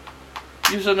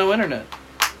 You just have no internet.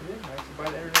 Yeah, I have to buy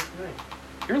the internet tonight.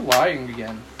 You're lying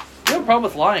again. You have a problem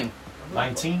with lying.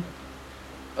 19?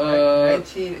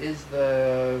 19 is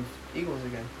the Eagles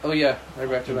again. Oh yeah, right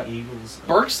back to that. Eagles.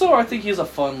 Burks, though, I think he's a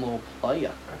fun little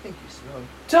player. I think you smell.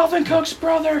 Dalvin Cook's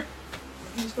brother!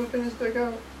 He's whipping his dick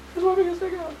out. He's whipping his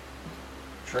dick out.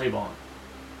 Trayvon.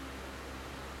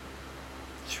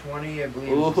 20, I believe.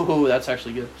 Ooh, that's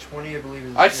actually good. 20, I believe.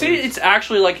 Is I see it's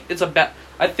actually like, it's a bet.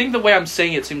 I think the way I'm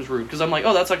saying it seems rude, because I'm like,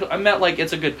 oh, that's like, I meant like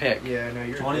it's a good pick. Yeah, no,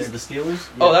 you're 20 is the Steelers?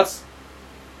 Oh, that's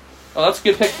a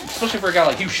good pick, especially for a guy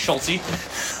like you, Schultze.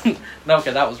 No,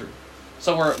 okay, that was rude.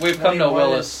 So we've come to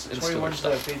Willis and 21 Steelers is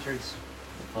stuff. the Patriots.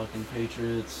 The fucking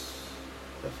Patriots.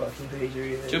 The fucking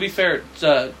Patriots. To be fair,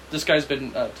 this guy's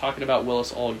been talking about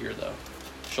Willis all year, though.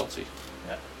 Schultze.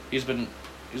 Yeah. He's been,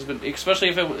 especially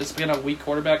if it's been a weak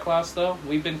quarterback class, though.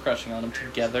 We've been crushing on him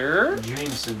together.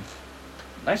 Jameson.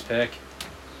 Nice pick.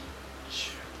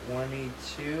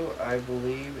 22, I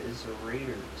believe, is the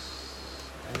Raiders.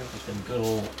 I know. Like them good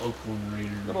old Oakland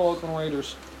Raiders. Good old Oakland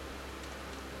Raiders.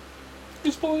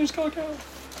 He's pulling his cock out.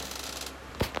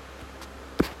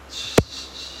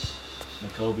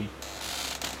 McCoby.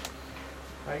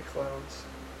 High clouds.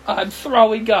 I'm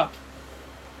throwing up.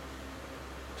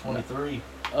 23.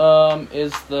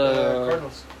 Is the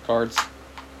Cardinals. Cards.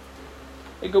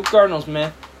 Hey, go Cardinals,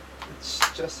 man. It's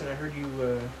Justin. I heard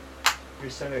your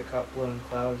son got caught blowing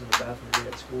clouds in the bathroom today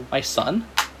at school. My son?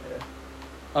 Yeah.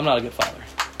 I'm not a good father.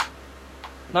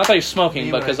 Not that he's smoking,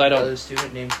 Me but when because I I had don't. another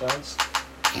student named Clouds.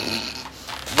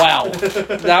 Wow,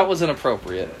 that was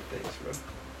inappropriate. Yeah, thanks, bro.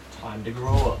 Time to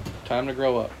grow up. Time to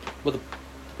grow up. With a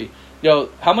P. Yo,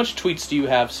 how much tweets do you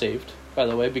have saved, by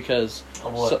the way? Because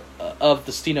Of what? of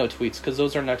the Steno tweets, because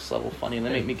those are next level funny and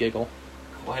they make me giggle.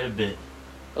 Quite a bit.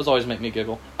 Those always make me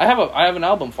giggle. I have an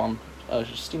album for him,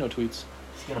 Steno tweets.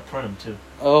 He's gonna print them too.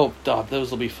 Oh, duh,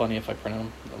 those will be funny if I print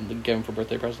them. I'll give them for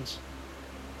birthday presents.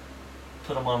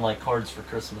 Put them on like cards for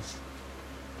Christmas.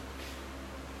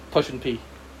 Push and P.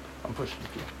 I'm pushing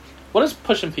P. What does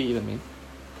push and P even mean?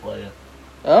 Play it.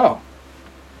 Oh,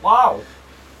 Wow.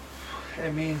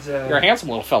 It means you're a handsome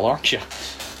little fella, aren't you?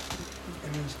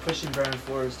 it means pushing Brian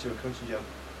Flores to a coaching job.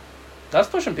 That's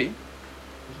push and P.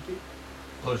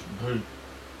 Push.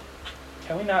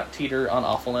 Can we not teeter on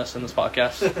awfulness in this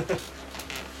podcast?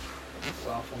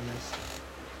 Awfulness.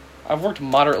 I've worked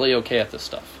moderately okay at this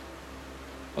stuff.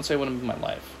 Let's say I wouldn't be my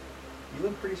life. You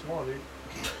look pretty small, dude.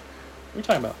 What are you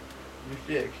talking about?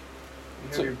 Your dick. You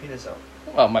have So- your penis out.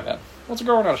 Oh, my bad. Let's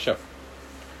go on a show.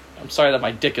 I'm sorry that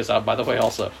my dick is out, by the way,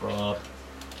 also. Grow up.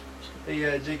 Hey,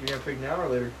 Jake, you gonna pick now or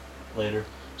later? Later.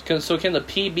 So can the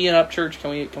P be an up church?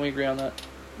 Can we agree on that?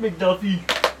 McDuffie.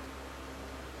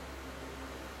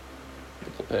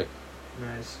 Good pick.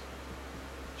 Nice.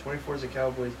 24 is a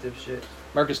Cowboys dipshit.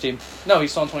 Marcus team. No,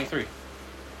 he's still on 23.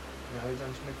 Now he's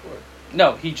on 24.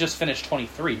 No, he just finished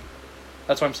 23.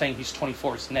 That's why I'm saying he's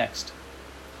 24 is next.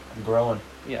 I'm growing.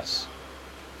 Yes.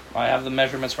 I have the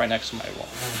measurements right next to my wall.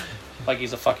 Like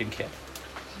he's a fucking kid.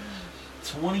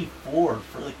 24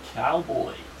 for the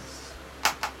Cowboys.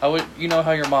 I would, you know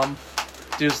how your mom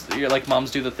does,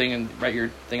 moms do the thing and write your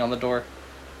thing on the door,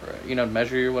 or,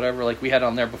 measure you or whatever. Like we had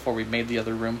on there before we made the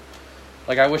other room.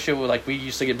 Like I wish it would, like we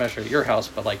used to get measured at your house,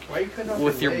 but like Why are you cutting off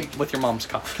with your your leg? with your mom's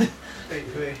cock. Wait.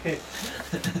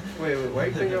 Why are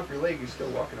you cutting off your leg? You're still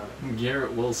walking on it.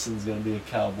 Garrett Wilson's gonna be a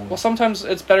Cowboy. Well, sometimes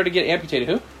it's better to get amputated.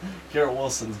 Who? Garrett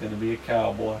Wilson's gonna be a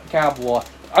Cowboy. Cowboy.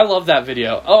 I love that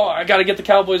video. Oh, I gotta get the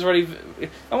Cowboys ready.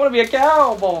 I want to be a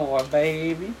cowboy,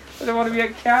 baby. I want to be a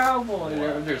cowboy.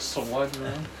 They're sweating,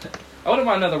 man. I wouldn't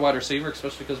mind another wide receiver,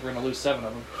 especially because we're gonna lose 7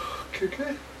 of them.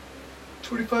 Okay.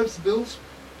 25's the Bills.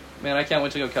 Man, I can't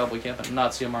wait to go Cowboy camp and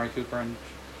not see Amari Cooper. And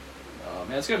oh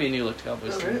man, it's gonna be a new look to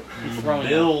Cowboys team. Alright. Growing up.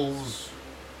 Bills.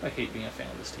 I hate being a fan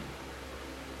of this team.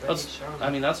 That's, That's, I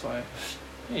mean, that's why.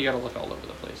 Yeah, you gotta look all over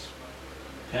the place.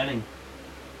 Penning.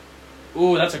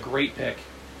 Ooh, that's a great pick.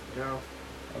 No.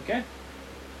 Okay.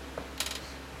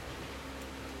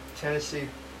 Tennessee.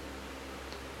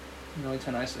 Really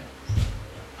nicely.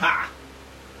 Ha!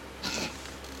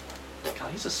 God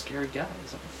he's a scary guy.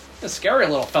 He's a scary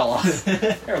little fella.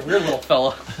 You're a weird little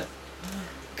fella.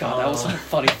 God, that was a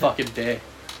funny fucking day.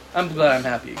 I'm glad I'm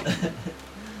happy again.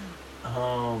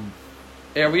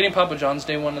 Hey, are we getting Papa John's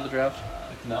day one of the draft?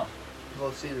 No.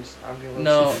 Little Caesars. I'm getting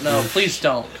Little Caesars. No, please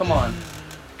don't. Come on.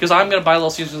 Because I'm going to buy Little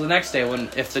Caesars the next day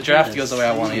if the draft goes the way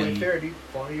I want to. Fair, dude.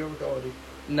 Quantity over quality.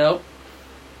 Nope.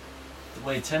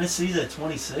 Wait, Tennessee's at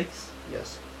 26?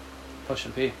 Yes.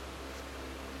 Pushing P.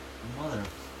 Mother.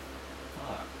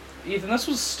 Ethan, this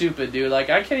was stupid, dude. Like,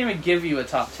 I can't even give you a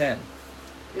top 10.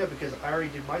 Yeah, because I already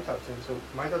did my top 10, so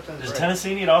my top 10 is Does right.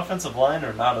 Tennessee need offensive line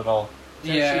or not at all?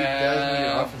 Tennessee does need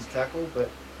an offensive tackle, but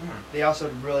Hmm. they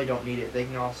also really don't need it. They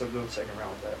can also go second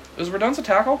round with that. Is Redun's a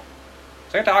tackle?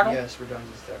 Second tackle? Yes,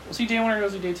 Redundant's tackle. Was he day 1 or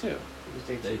was he day 2? It was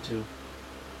day Day 2.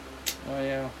 2. Oh,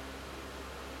 yeah.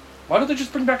 Why don't they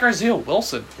just bring back Isaiah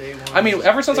Wilson? Day 1. I mean,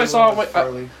 ever since day I saw 1 was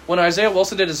Farley. when Isaiah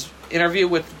Wilson did his interview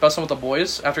with Bustin' with the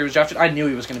Boys after he was drafted, I knew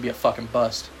he was going to be a fucking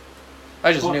bust.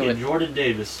 I just knew it. Jordan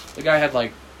Davis. The guy had,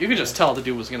 like, you could just tell the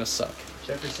dude was going to suck.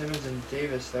 Jeffrey Simmons and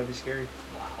Davis, that'd be scary.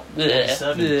 Wow.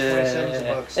 27's the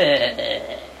Bucks.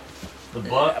 The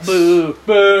Bucks. Boo!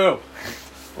 Boo!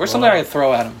 Where's something I can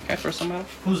throw at him? Can I throw something at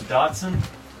him? Who's Dotson?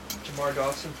 Jamar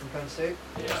Dawson from Penn State.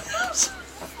 Yeah.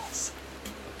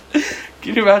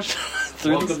 Can you imagine?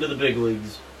 Welcome to the big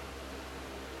leagues.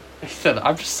 Ethan,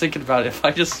 I'm just thinking about it. If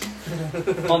I just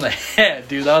on the head,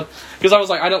 dude, because I was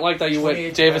like, I don't like that you went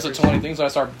 28 Davis at Packers. 20 things, so I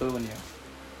started booing you.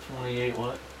 28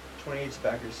 what? 28's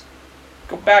Packers.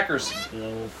 Go Packers. The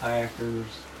old Packers.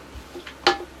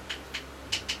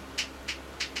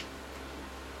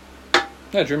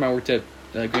 Yeah, Dream, I worked at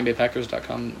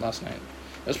GreenBayPackers.com last night.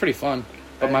 It was pretty fun.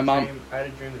 But I my had a mom dream- I had a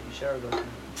dream that you showered last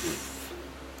night.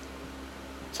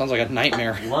 sounds like a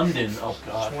nightmare. London. Oh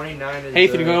God. 29 is. Hey,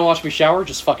 Ethan, you going to watch me shower?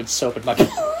 Just fucking soap in my That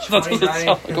doesn't 29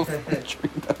 sound like a fun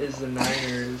dream. is the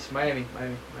Niners. Miami.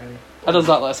 That does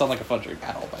not sound like a fun dream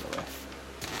at all, by the way.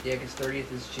 Yeah, because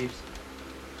 30th is Chiefs.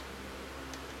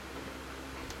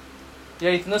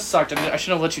 Yeah, Ethan, this sucked. I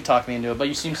shouldn't have let you talk me into it, but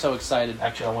you seem so excited.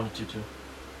 Actually, I wanted to too.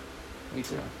 Me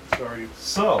too. Sorry.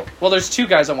 So, Well, there's 2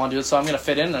 guys that want to do it, so I'm going to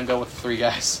fit in and go with 3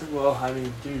 guys. Well, I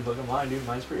mean, dude, look at mine, dude.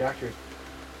 Mine's pretty accurate.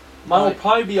 Mine will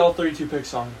probably be all 32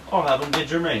 picks on. I'll have them get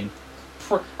Jermaine.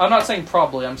 I'm not saying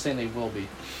probably, I'm saying they will be.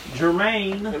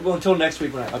 Jermaine. Well, until next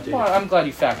week when I update Well, it. I'm glad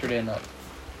you factored in that.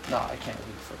 No, I can't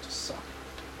wait for it to suck.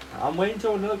 I'm waiting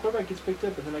until another quarterback gets picked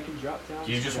up, and then I can drop down.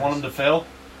 Do you just want him to fail?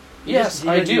 Yes,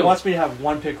 I do. He wants me to have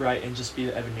 1 pick right and just be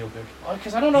the Evan Neal pick.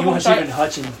 Because I don't know He who wants I even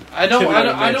Hutch and I don't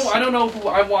Thibodeau know who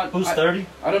I want. Who's 30?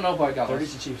 I don't know who I got. 30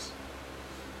 last. to Chiefs.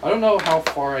 I don't know how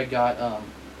far I got.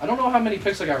 I don't know how many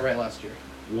picks I got right last year.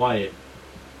 Wyatt.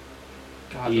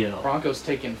 God, Yeah. the Broncos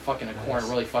taking fucking a corner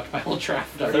really fucked my whole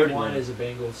draft. up. 31 is the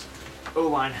Bengals.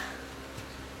 O-line.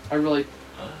 I really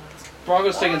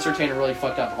Broncos taking Sertain really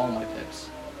fucked up all my picks.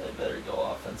 They better go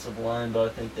offensive line, but I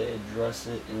think they address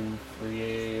it in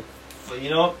free. But you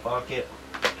know what? Fuck it.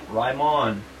 Rhyme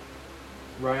on.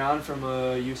 Ryan from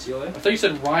UCLA. I thought you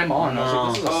said rhyme on. I was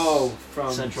like, this is a Oh,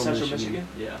 from Central Michigan.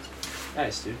 Yeah.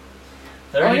 Nice, dude.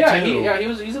 32. Oh yeah,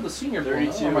 he's at the Senior Bowl.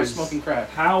 32 Or am I is- smoking crack?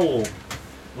 Howell.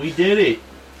 We did it.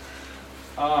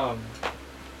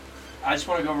 I just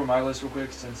want to go over my list real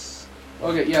quick since.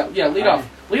 Okay, yeah. Lead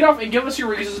off and give us your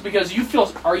reasons because you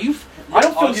feel. Are you? I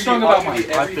don't feel strong about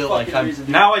mine. I feel like I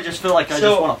just feel like I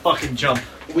just want to fucking jump.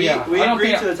 We Yeah, I don't agreed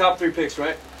think to the top 3 picks,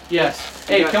 right? Yes.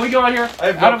 Hey, Yeah. can we go out here? I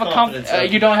have Out no of a confidence in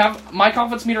it. you don't have my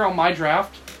confidence meter on my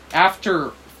draft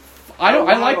after. I don't.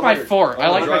 One I like out of my 100. 4. I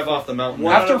like drive my off the mountain.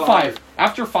 One out after of 5.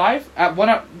 After 5, at 1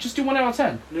 out. Just do 1 out of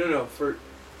 10. No, for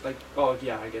like. Oh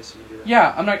yeah, I guess you do that.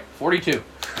 Yeah, I'm not 42.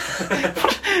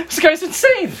 This guy's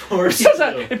insane. 42. Says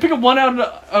that. And pick up 1 out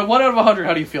of 100.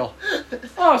 How do you feel?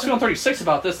 Oh, I was feeling 36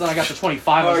 about this. Then I got to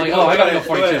 25. I was like, oh, I gotta go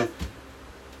 42.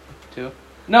 2.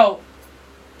 No.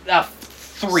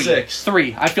 3. 6.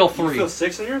 3. I feel You 3. feel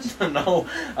 6 in yours? No,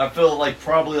 I feel like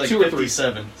probably like 2 or 3.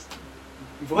 57.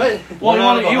 What? One he out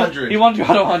wanted, of he- 100. He wanted you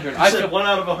out of 100. You I said feel, 1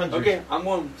 out of 100. Okay, I'm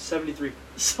on 73.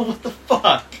 So what the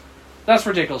fuck? that's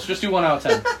ridiculous. Just do 1 out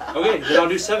of 10. Okay, then I'll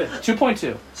do 7.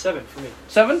 2.2. 7 for me.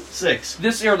 7? 6.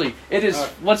 This early. It is.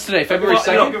 Alright. What's today? February Well,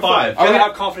 2nd. no, 5. Are we Gotta gonna-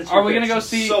 have confidence. in Are your we gonna picks. go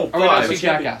see? So are we gonna five. see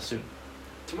Jackass soon?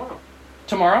 Tomorrow?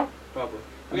 Tomorrow? Probably.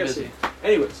 I'm We gotta busy. see.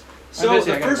 Anyways, so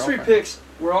busy, I the got a first 3 girlfriend. picks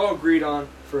we're all agreed on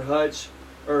for Hutch,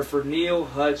 or for Neal,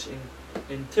 Hutch,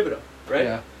 and Thibodeau, right?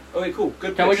 Yeah. Okay, cool.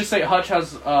 Good. Can we picks. just say Hutch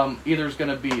has either is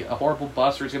gonna be a horrible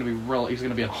bust or he's gonna be real? He's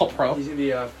gonna be an All Pro. He's gonna be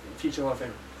a future Hall of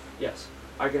Famer. Yes,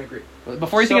 I can agree.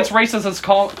 Before you think it's racist, and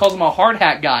calls him a hard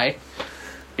hat guy,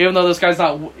 even though this guy's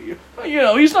not,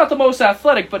 he's not the most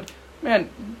athletic, but man,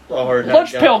 a hard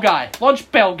Lunch pail guy.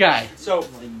 Lunch pail guy. So, My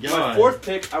my God. 4th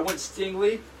pick, I went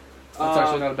Stingley. That's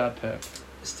actually not a bad pick.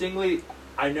 Stingley,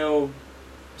 I know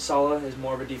Salah is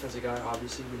more of a defensive guy.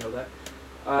 Obviously, we know that.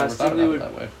 Never thought Stingley about it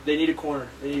that way. They need a corner.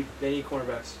 They need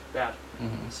cornerbacks bad.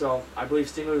 Mm-hmm. So I believe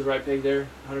Stingley was the right pick there,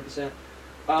 100%.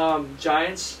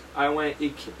 Giants, I went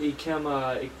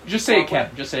Ikem. Just say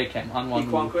Ikem. Just say Ikem on one.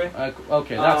 Ikwankwe?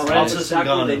 Okay, that's Francis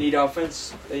tackle. Ngannou. They need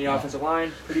offense. They need offensive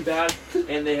line pretty bad,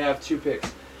 and they have 2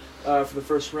 picks for the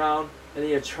first round. And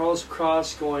they have Charles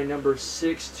Cross going number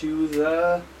 6 to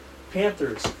the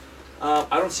Panthers. I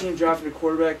don't see him drafting a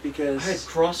quarterback because I had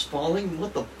Cross falling?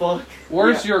 What the fuck?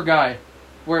 Where's Yeah. your guy?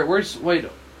 Where's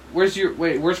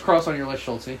Cross on your list,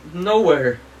 Schultze?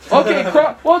 Nowhere. Okay,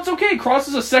 well, it's okay. Cross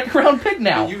is a 2nd round pick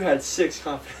now. you had 6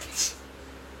 confidence.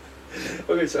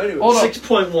 Okay, so anyway, Hold on.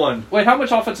 6.1. Wait, how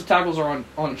much offensive tackles are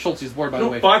on Schulze's board, by the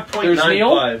No, way?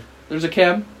 5.95. There's a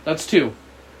Kem. That's 2.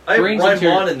 I have Green's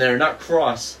interior. Raimon in there, not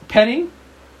Cross. Penning.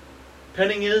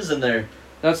 Penning is in there.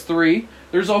 That's 3.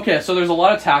 So there's a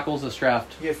lot of tackles this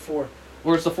draft. he had 4.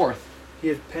 Where's the 4th? He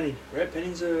had Penny, right?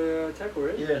 Penny's a tackle,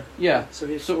 right? Yeah. Yeah. So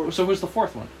he had 4. So who's the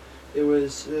 4th one? It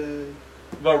was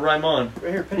About Raimon.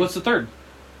 right here. Penny. What's the 3rd?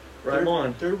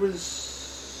 Raimon. Third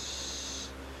was.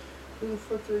 Who the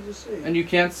fuck did I just say? And you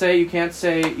can't say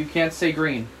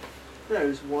Green. No, it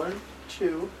was 1,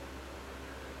 2,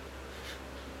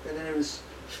 and then it was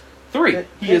 3. Penning.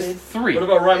 He is 3. What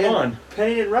about Raimon?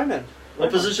 Penny and Ryman.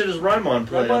 What position does Raimon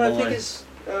play? Ryman, on I the think, line? is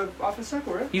offensive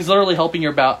tackle, right? He's literally helping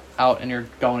your bout out, and you're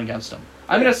going against him.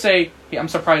 I'm gonna say I'm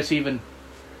surprised he even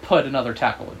put another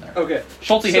tackle in there. Okay.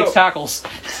 Schulte hates tackles.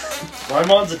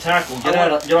 Raimon's a tackle.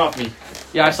 Get off me.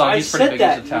 Yeah, I saw him. I He's pretty said big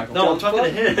that. as a tackle. No, I'm talking to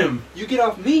him. You get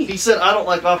off me. He said I don't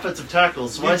like offensive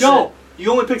tackles. So You I don't.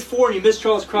 You only picked 4 and you missed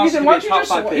Charles Cross. Ethan, to why be don't a you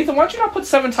top 5 pick. Ethan, why don't you not put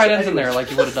 7 tight ends in there like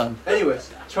you would have done?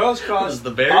 Anyways, Charles Cross, Is the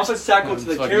Bears? offensive tackle to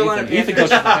the Fucking Carolina Ethan Panthers. coaches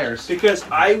the Bears. Because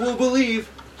I will believe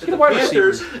that Get a the wide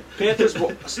receiver. Panthers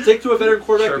will stick to a veteran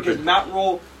quarterback Sharpen. because Matt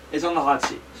Rule is on the hot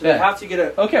seat. So Yeah. they have to get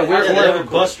a. Okay, they we're- have to Yeah, get they a have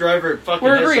a bus driver at fucking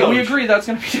We're head agreed. We coach. agree that's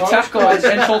going to be the Charles tackle, Cross.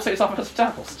 and Schultz hates offensive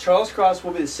tackles. Charles Cross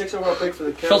will be the 6th overall pick for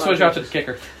the Schultz Carolina was drafted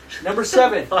Panthers. kicker. Number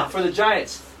 7 for the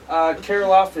Giants,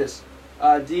 Karlaftis.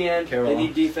 DN. They Karloff.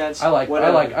 need defense. I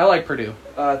like Purdue.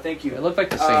 Thank you. It looked like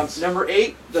the Saints. Number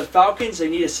 8, the Falcons. They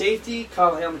need a safety.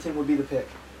 Kyle Hamilton would be the pick.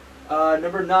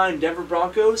 Number 9, Denver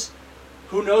Broncos.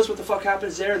 Who knows what the fuck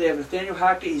happens there? They have Nathaniel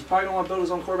Hackett. He's probably going to want to build his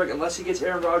own quarterback unless he gets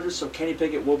Aaron Rodgers, so Kenny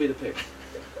Pickett will be the pick.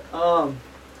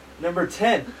 Number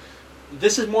 10.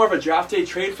 This is more of a draft day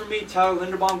trade for me. Tyler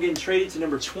Linderbaum getting traded to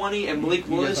number 20, and Malik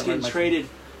You Willis guys getting don't like traded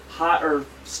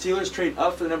Steelers trade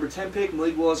up for the number 10 pick.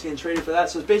 Malik Willis getting traded for that.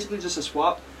 So it's basically just a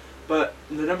swap. But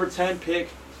the number 10 pick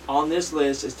on this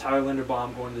list is Tyler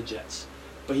Linderbaum going to the Jets.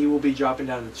 But he will be dropping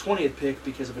down to the 20th pick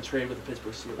because of a trade with the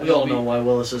Pittsburgh Steelers. We all know why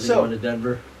Willis isn't So- going to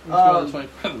Denver.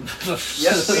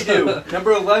 Yes, we do.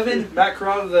 Number 11, Matt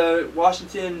Corral of the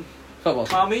Washington Football.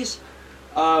 Commies.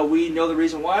 We know the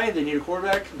reason why. They need a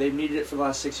quarterback. They've needed it for the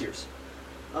last 6 years.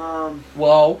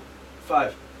 Whoa.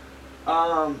 5.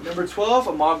 Number 12,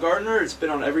 Ahmad Gardner. It's been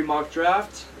on every mock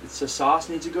draft. It's a sauce.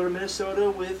 Needs to go to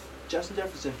Minnesota with Justin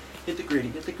Jefferson. Hit the gritty.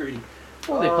 Hit the gritty.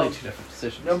 Well, they play 2 different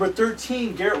positions. Number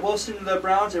 13, Garrett Wilson to the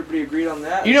Browns. Everybody agreed on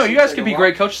that. You know, you guys Seems could like be a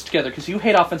great lot. coaches together because you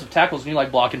hate offensive tackles and you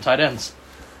like blocking tight ends.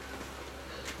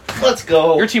 Let's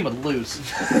go. Your team would lose.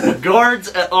 Guards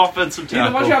at offensive Ethan,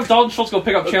 tackle. why don't you have Dalton Schultz go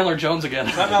pick up Chandler Jones again?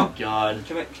 Time Oh, out. God.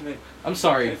 Can I I'm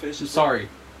sorry. Can I finish I'm this sorry.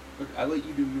 look, I let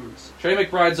you do yours. Trey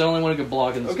McBride's the only one who could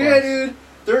block in this Okay, class. dude.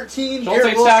 13, Schultz Garrett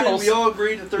takes Wilson. tackles. We all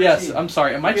agreed to 13. Yes, I'm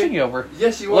sorry. Am I Okay. taking you over?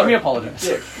 Yes, you are. Let me apologize.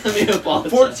 Dick. Let me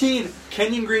apologize. 14,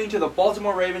 Kenyon Green to the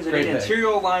Baltimore Ravens. They Great need an pick.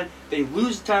 interior line. They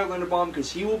lose Tyler Linderbaum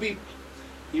because he will be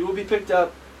picked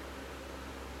up.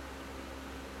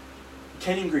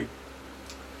 Kenyon Green.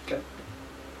 Okay.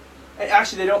 And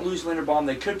actually, they don't lose Linderbaum.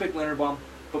 They could pick Linderbaum,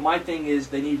 but my thing is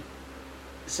they need,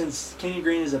 since Kenyon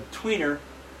Green is a tweener,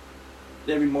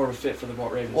 they'd be more of a fit for the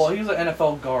Ravens. Well, he's an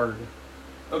NFL guard.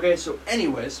 Okay, so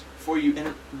anyways, before you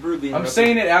rudely I'm interrupt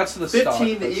saying me, it adds to the 15, stock.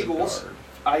 the but it's a Eagles.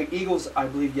 guard. Eagles, I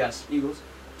believe, yes, Eagles.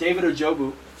 David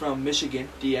Ojobu from Michigan,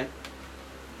 DN.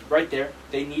 Right there.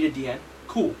 They need a DN.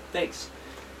 Cool, thanks.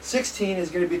 16 is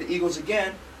going to be the Eagles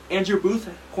again. Andrew Booth,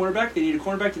 cornerback. They need a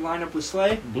cornerback to line up with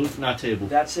Slay. Booth, not table.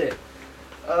 That's it.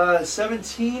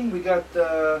 17, we got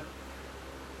the...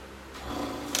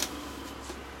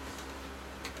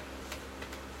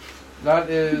 That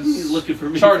is. He's looking for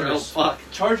me. Chargers. For, oh, fuck.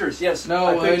 Chargers, yes. No,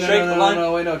 I wait, picked Drake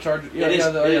London. no, Chargers. Yeah, It is, yeah,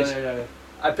 it yeah, is. yeah.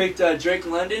 I picked Drake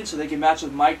London so they can match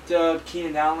with Mike Dub,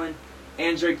 Keenan Allen,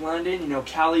 and Drake London. You know,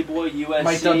 Cali boy, USC.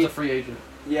 Mike Dunn's a free agent.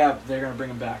 Yeah, they're going to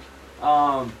bring him back.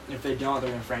 If they don't, they're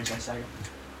going to franchise tag him.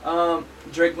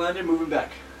 Drake London moving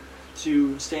back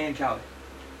to stay in Cali.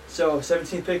 So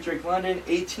 17th pick Drake London,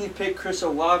 18th pick Chris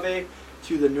Olave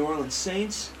to the New Orleans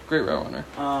Saints. Great route runner.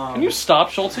 Can you stop,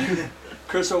 Schulte?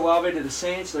 Chris Olave to the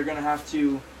Saints. They're going to have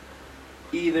to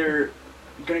either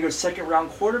going to go second round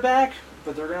quarterback,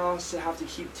 but they're going to also have to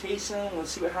keep Taysom.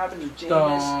 Let's see what happens with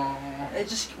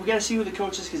Jameis. We got to see who the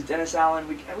coach is because Dennis Allen.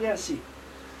 We got to see.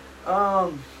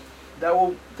 That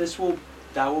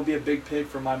will be a big pick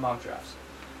for my mock drafts.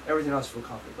 Everything else I feel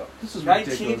confident about. This is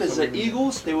 19th is the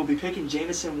Eagles. They will be picking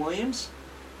Jameson Williams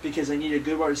because they need a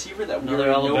good wide receiver that we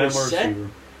Another already know Alabama is set. receiver.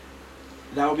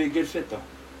 That would be a good fit though.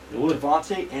 It would.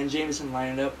 Devontae and Jameson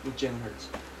lining up with Jalen Hurts.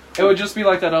 It would just be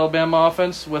like that Alabama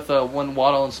offense with when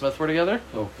Waddle and Smith were together.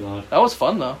 Oh god. That was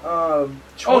fun though.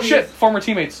 20th, Oh shit, former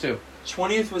teammates too.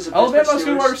 20th was the Alabama Pittsburgh has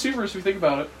good wide Steelers. receivers if you think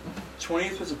about it.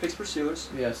 20th was the Pittsburgh Steelers.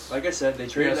 Yes. Like I said, they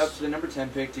traded Yes. up to the number 10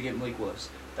 pick to get Malik Willis.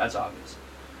 That's obvious.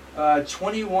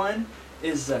 21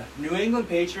 is the New England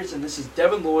Patriots, and this is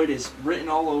Devin Lloyd is written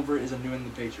all over is a New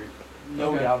England Patriot.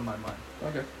 No Okay. doubt in my mind.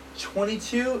 Okay.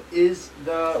 22 is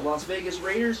the Las Vegas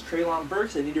Raiders. Treylon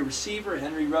Burks. They need a receiver.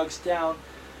 Henry Ruggs down.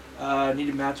 Need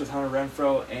a match with Hunter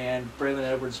Renfro, and Braylon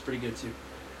Edwards is pretty good too.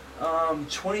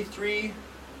 23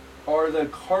 are the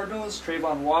Cardinals.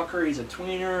 Trayvon Walker. He's a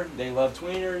tweener. They love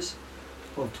tweeners.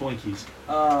 Well, Twinkies.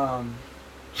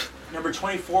 Number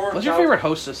 24. What's your favorite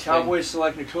hostess Cowboys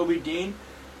select Nakobe Dean.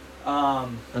 At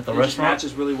the He just restaurant?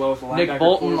 matches really well with the thing? linebacker Nick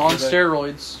Bolton core on for the-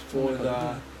 steroids. for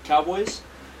the Cowboys.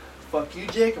 Fuck you,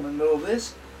 Jake. I'm in the middle of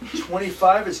this.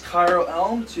 25 is Cairo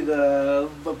Elm to the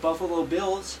Buffalo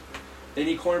Bills. They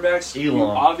need cornerbacks. You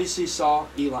Elam. obviously saw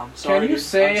Elam. Sorry, Can you dude.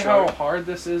 say I'm how sorry. hard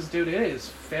this is, dude? It is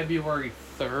February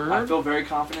 3rd. I feel very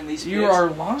confident in these You picks. are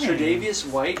lying. Tre'Davious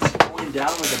White going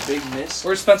down with a big miss.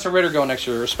 Where's Spencer Ritter go next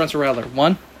year? Or Spencer Rattler?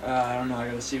 One? I don't know. I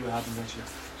gotta see what happens next year.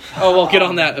 Oh, well, get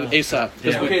on that ASAP.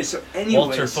 Yeah. Okay, so anyways.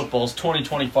 Walter Football's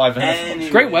 2025 NFL.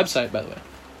 Anyways. Great website, by the way.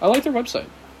 I like their website.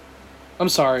 I'm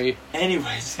sorry.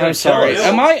 Anyways. I'm sorry.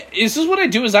 Bills. Is this what I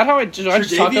do? Is that how I do? I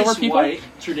just talk over people?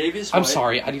 Tre'Davious White. I'm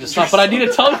sorry. I need to stop. But I need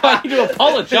to tell you I need to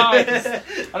apologize.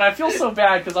 And I feel so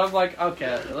bad because I'm like,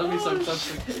 okay, let me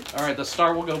all right, the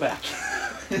star will go back.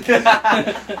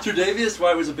 Tre'Davious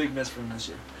White was a big miss for them this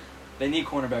year. They need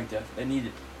cornerback depth. They need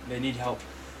it. They need help.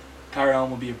 Kyrie Allen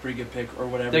will be a pretty good pick or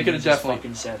whatever. They could have definitely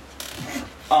fucking said.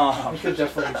 could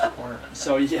definitely use the corner.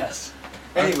 So yes.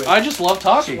 Anyway, I just love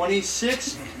talking.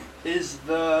 26 is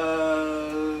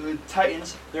the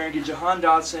Titans. They're gonna get Jahan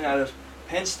Dotson out of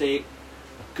Penn State.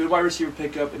 Good wide receiver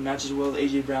pickup. It matches well with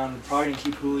AJ Brown. They're probably gonna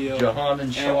keep Julio. Jahan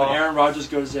and And when Shaw. Aaron Rodgers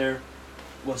goes there,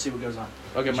 we'll see what goes on.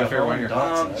 Okay, my favorite one here.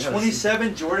 Dotson. I gotta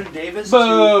 27 Jordan Davis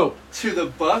Boo! to the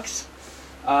Bucks.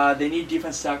 They need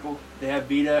defense tackle. They have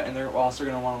Vita, and they're also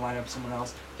going to want to line up someone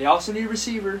else. They also need a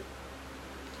receiver.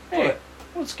 Hey, But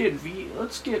let's get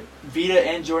Vita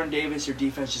and Jordan Davis, your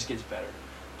defense just gets better.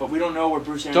 But we don't know where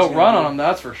Bruce Arians don't run on them,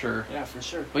 that's for sure. Yeah, for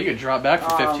sure. But you could drop back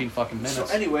for 15 fucking minutes. So,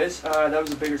 anyways, that was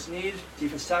the biggest need,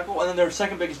 defense tackle, and then their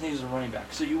second biggest need is a running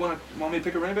back. So you want me to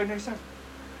pick a running back next time?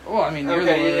 Well, I mean, you're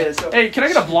Okay, yeah, so- hey, can I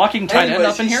get a blocking tight end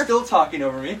Anyways, up in he's here? still talking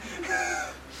over me.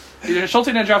 Schulte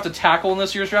didn't draft a tackle in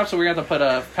this year's draft, so we're going to have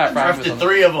to put Pat Fryer Drafted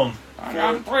 3 of them. I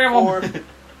got 3 of them.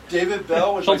 David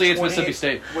Bell was Schulte my, gets Mississippi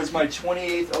State. was my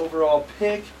 28th overall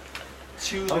pick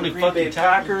to How the many Green fucking Bay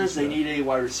tackles Packers. is They that? need a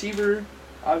wide receiver,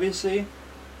 obviously.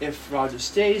 If Rodgers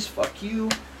stays, fuck you.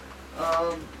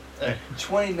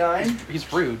 29.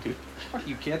 He's rude, dude. Fuck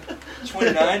you, kid.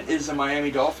 29 is the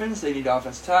Miami Dolphins. They need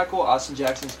offensive tackle. Austin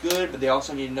Jackson's good, but they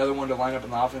also need another one to line up in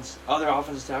the other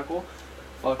offensive tackle.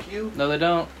 Fuck you. No, they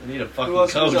don't. They need a Who fucking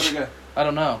else was coach. the other I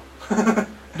don't know.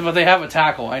 But they have a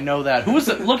tackle. I know that. Who is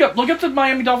it? Look up the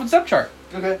Miami Dolphins depth chart.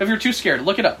 guy? Okay. If you're too scared,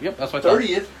 look it up. Yep, that's what I thought.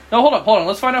 30th. No, hold on.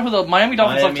 Let's find out who the Miami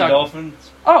Dolphins Miami left tackle.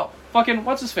 Dolphins? Oh, fucking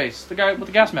what's his face? The guy with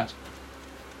the gas mask.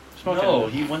 Smoking. No,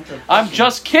 he went to... I'm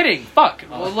just kidding. Fuck.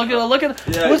 Well, look at.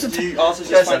 Yeah, Who's it? you also This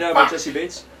just guy find said, out about "Fuck." Jesse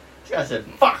Bates. This guy said,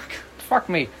 fuck. Fuck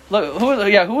me. Look,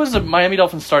 who was the Miami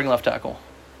Dolphins starting left tackle?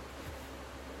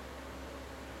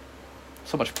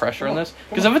 So much pressure in this.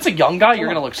 Because if it's a young guy, you're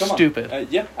gonna look stupid.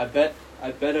 Yeah, I bet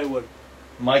I would.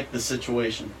 Mike the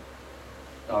Situation.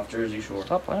 Off Jersey Shore.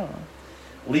 Stop playing.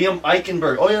 Liam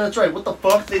Eichenberg. Oh, yeah, that's right. What the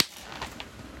fuck?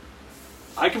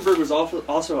 Eichenberg was also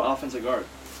an offensive guard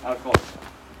out of college.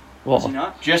 Was he Well,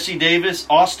 not? Jesse Davis.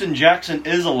 Austin Jackson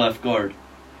is a left guard.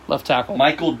 left tackle.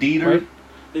 Michael Dieter. Right.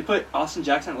 They put Austin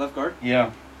Jackson at left guard.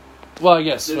 Yeah. Well,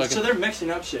 yes. So they're mixing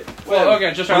up shit. Well,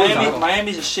 okay, just right tackle.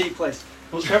 Miami's a shitty place.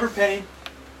 Trevor Penny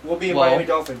will be a Well, Miami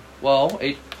Dolphin. Well,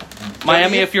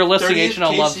 Miami, 30th if you're listening, 30th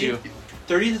H&L loves KC. you.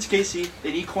 30th is KC.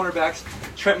 They need cornerbacks.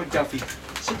 Trent McDuffie.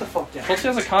 Sit the fuck down. Chelsea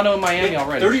has a condo in Miami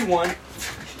already. 31.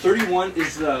 31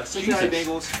 is the Cincinnati Jesus.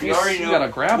 Bengals. We already You know got a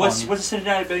grab what's on you. what the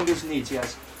Cincinnati Bengals needs,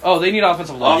 yes. Oh, they need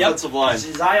offensive line. Offensive line. This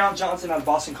is Zion Johnson out of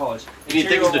Boston College. You need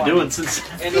Interior things to lineman. do in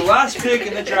Cincinnati. And the last pick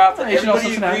in the draft that Hey, you know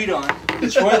everybody Cincinnati. agreed on,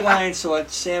 Detroit Lions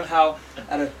select Sam Howell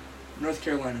out of North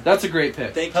Carolina. That's a great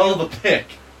pick. Thank Hell you. of a pick.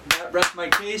 That rests my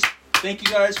case. Thank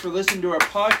you guys for listening to our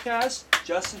podcast.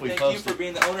 Justin, We thank you posted. for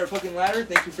being the owner of Fucking Ladder.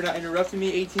 Thank you for not interrupting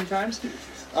me 18 times.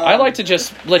 I like to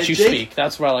just let and you Jake- speak.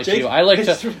 That's what I like to Jake do. I like picks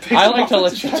to some let you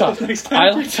offensive talk. tackles next time. I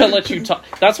like to let you talk.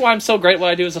 That's why I'm so great. What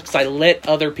I do is because I let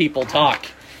other people talk.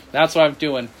 That's what I'm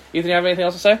doing. Ethan, you have anything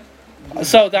else to say?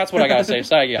 So that's what I gotta say.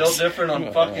 So Built yes. different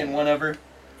on fucking whenever.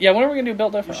 Yeah, when are we gonna do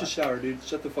build You different? should shower, dude.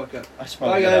 Shut the fuck up. I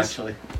smell Bye, good, guys. actually.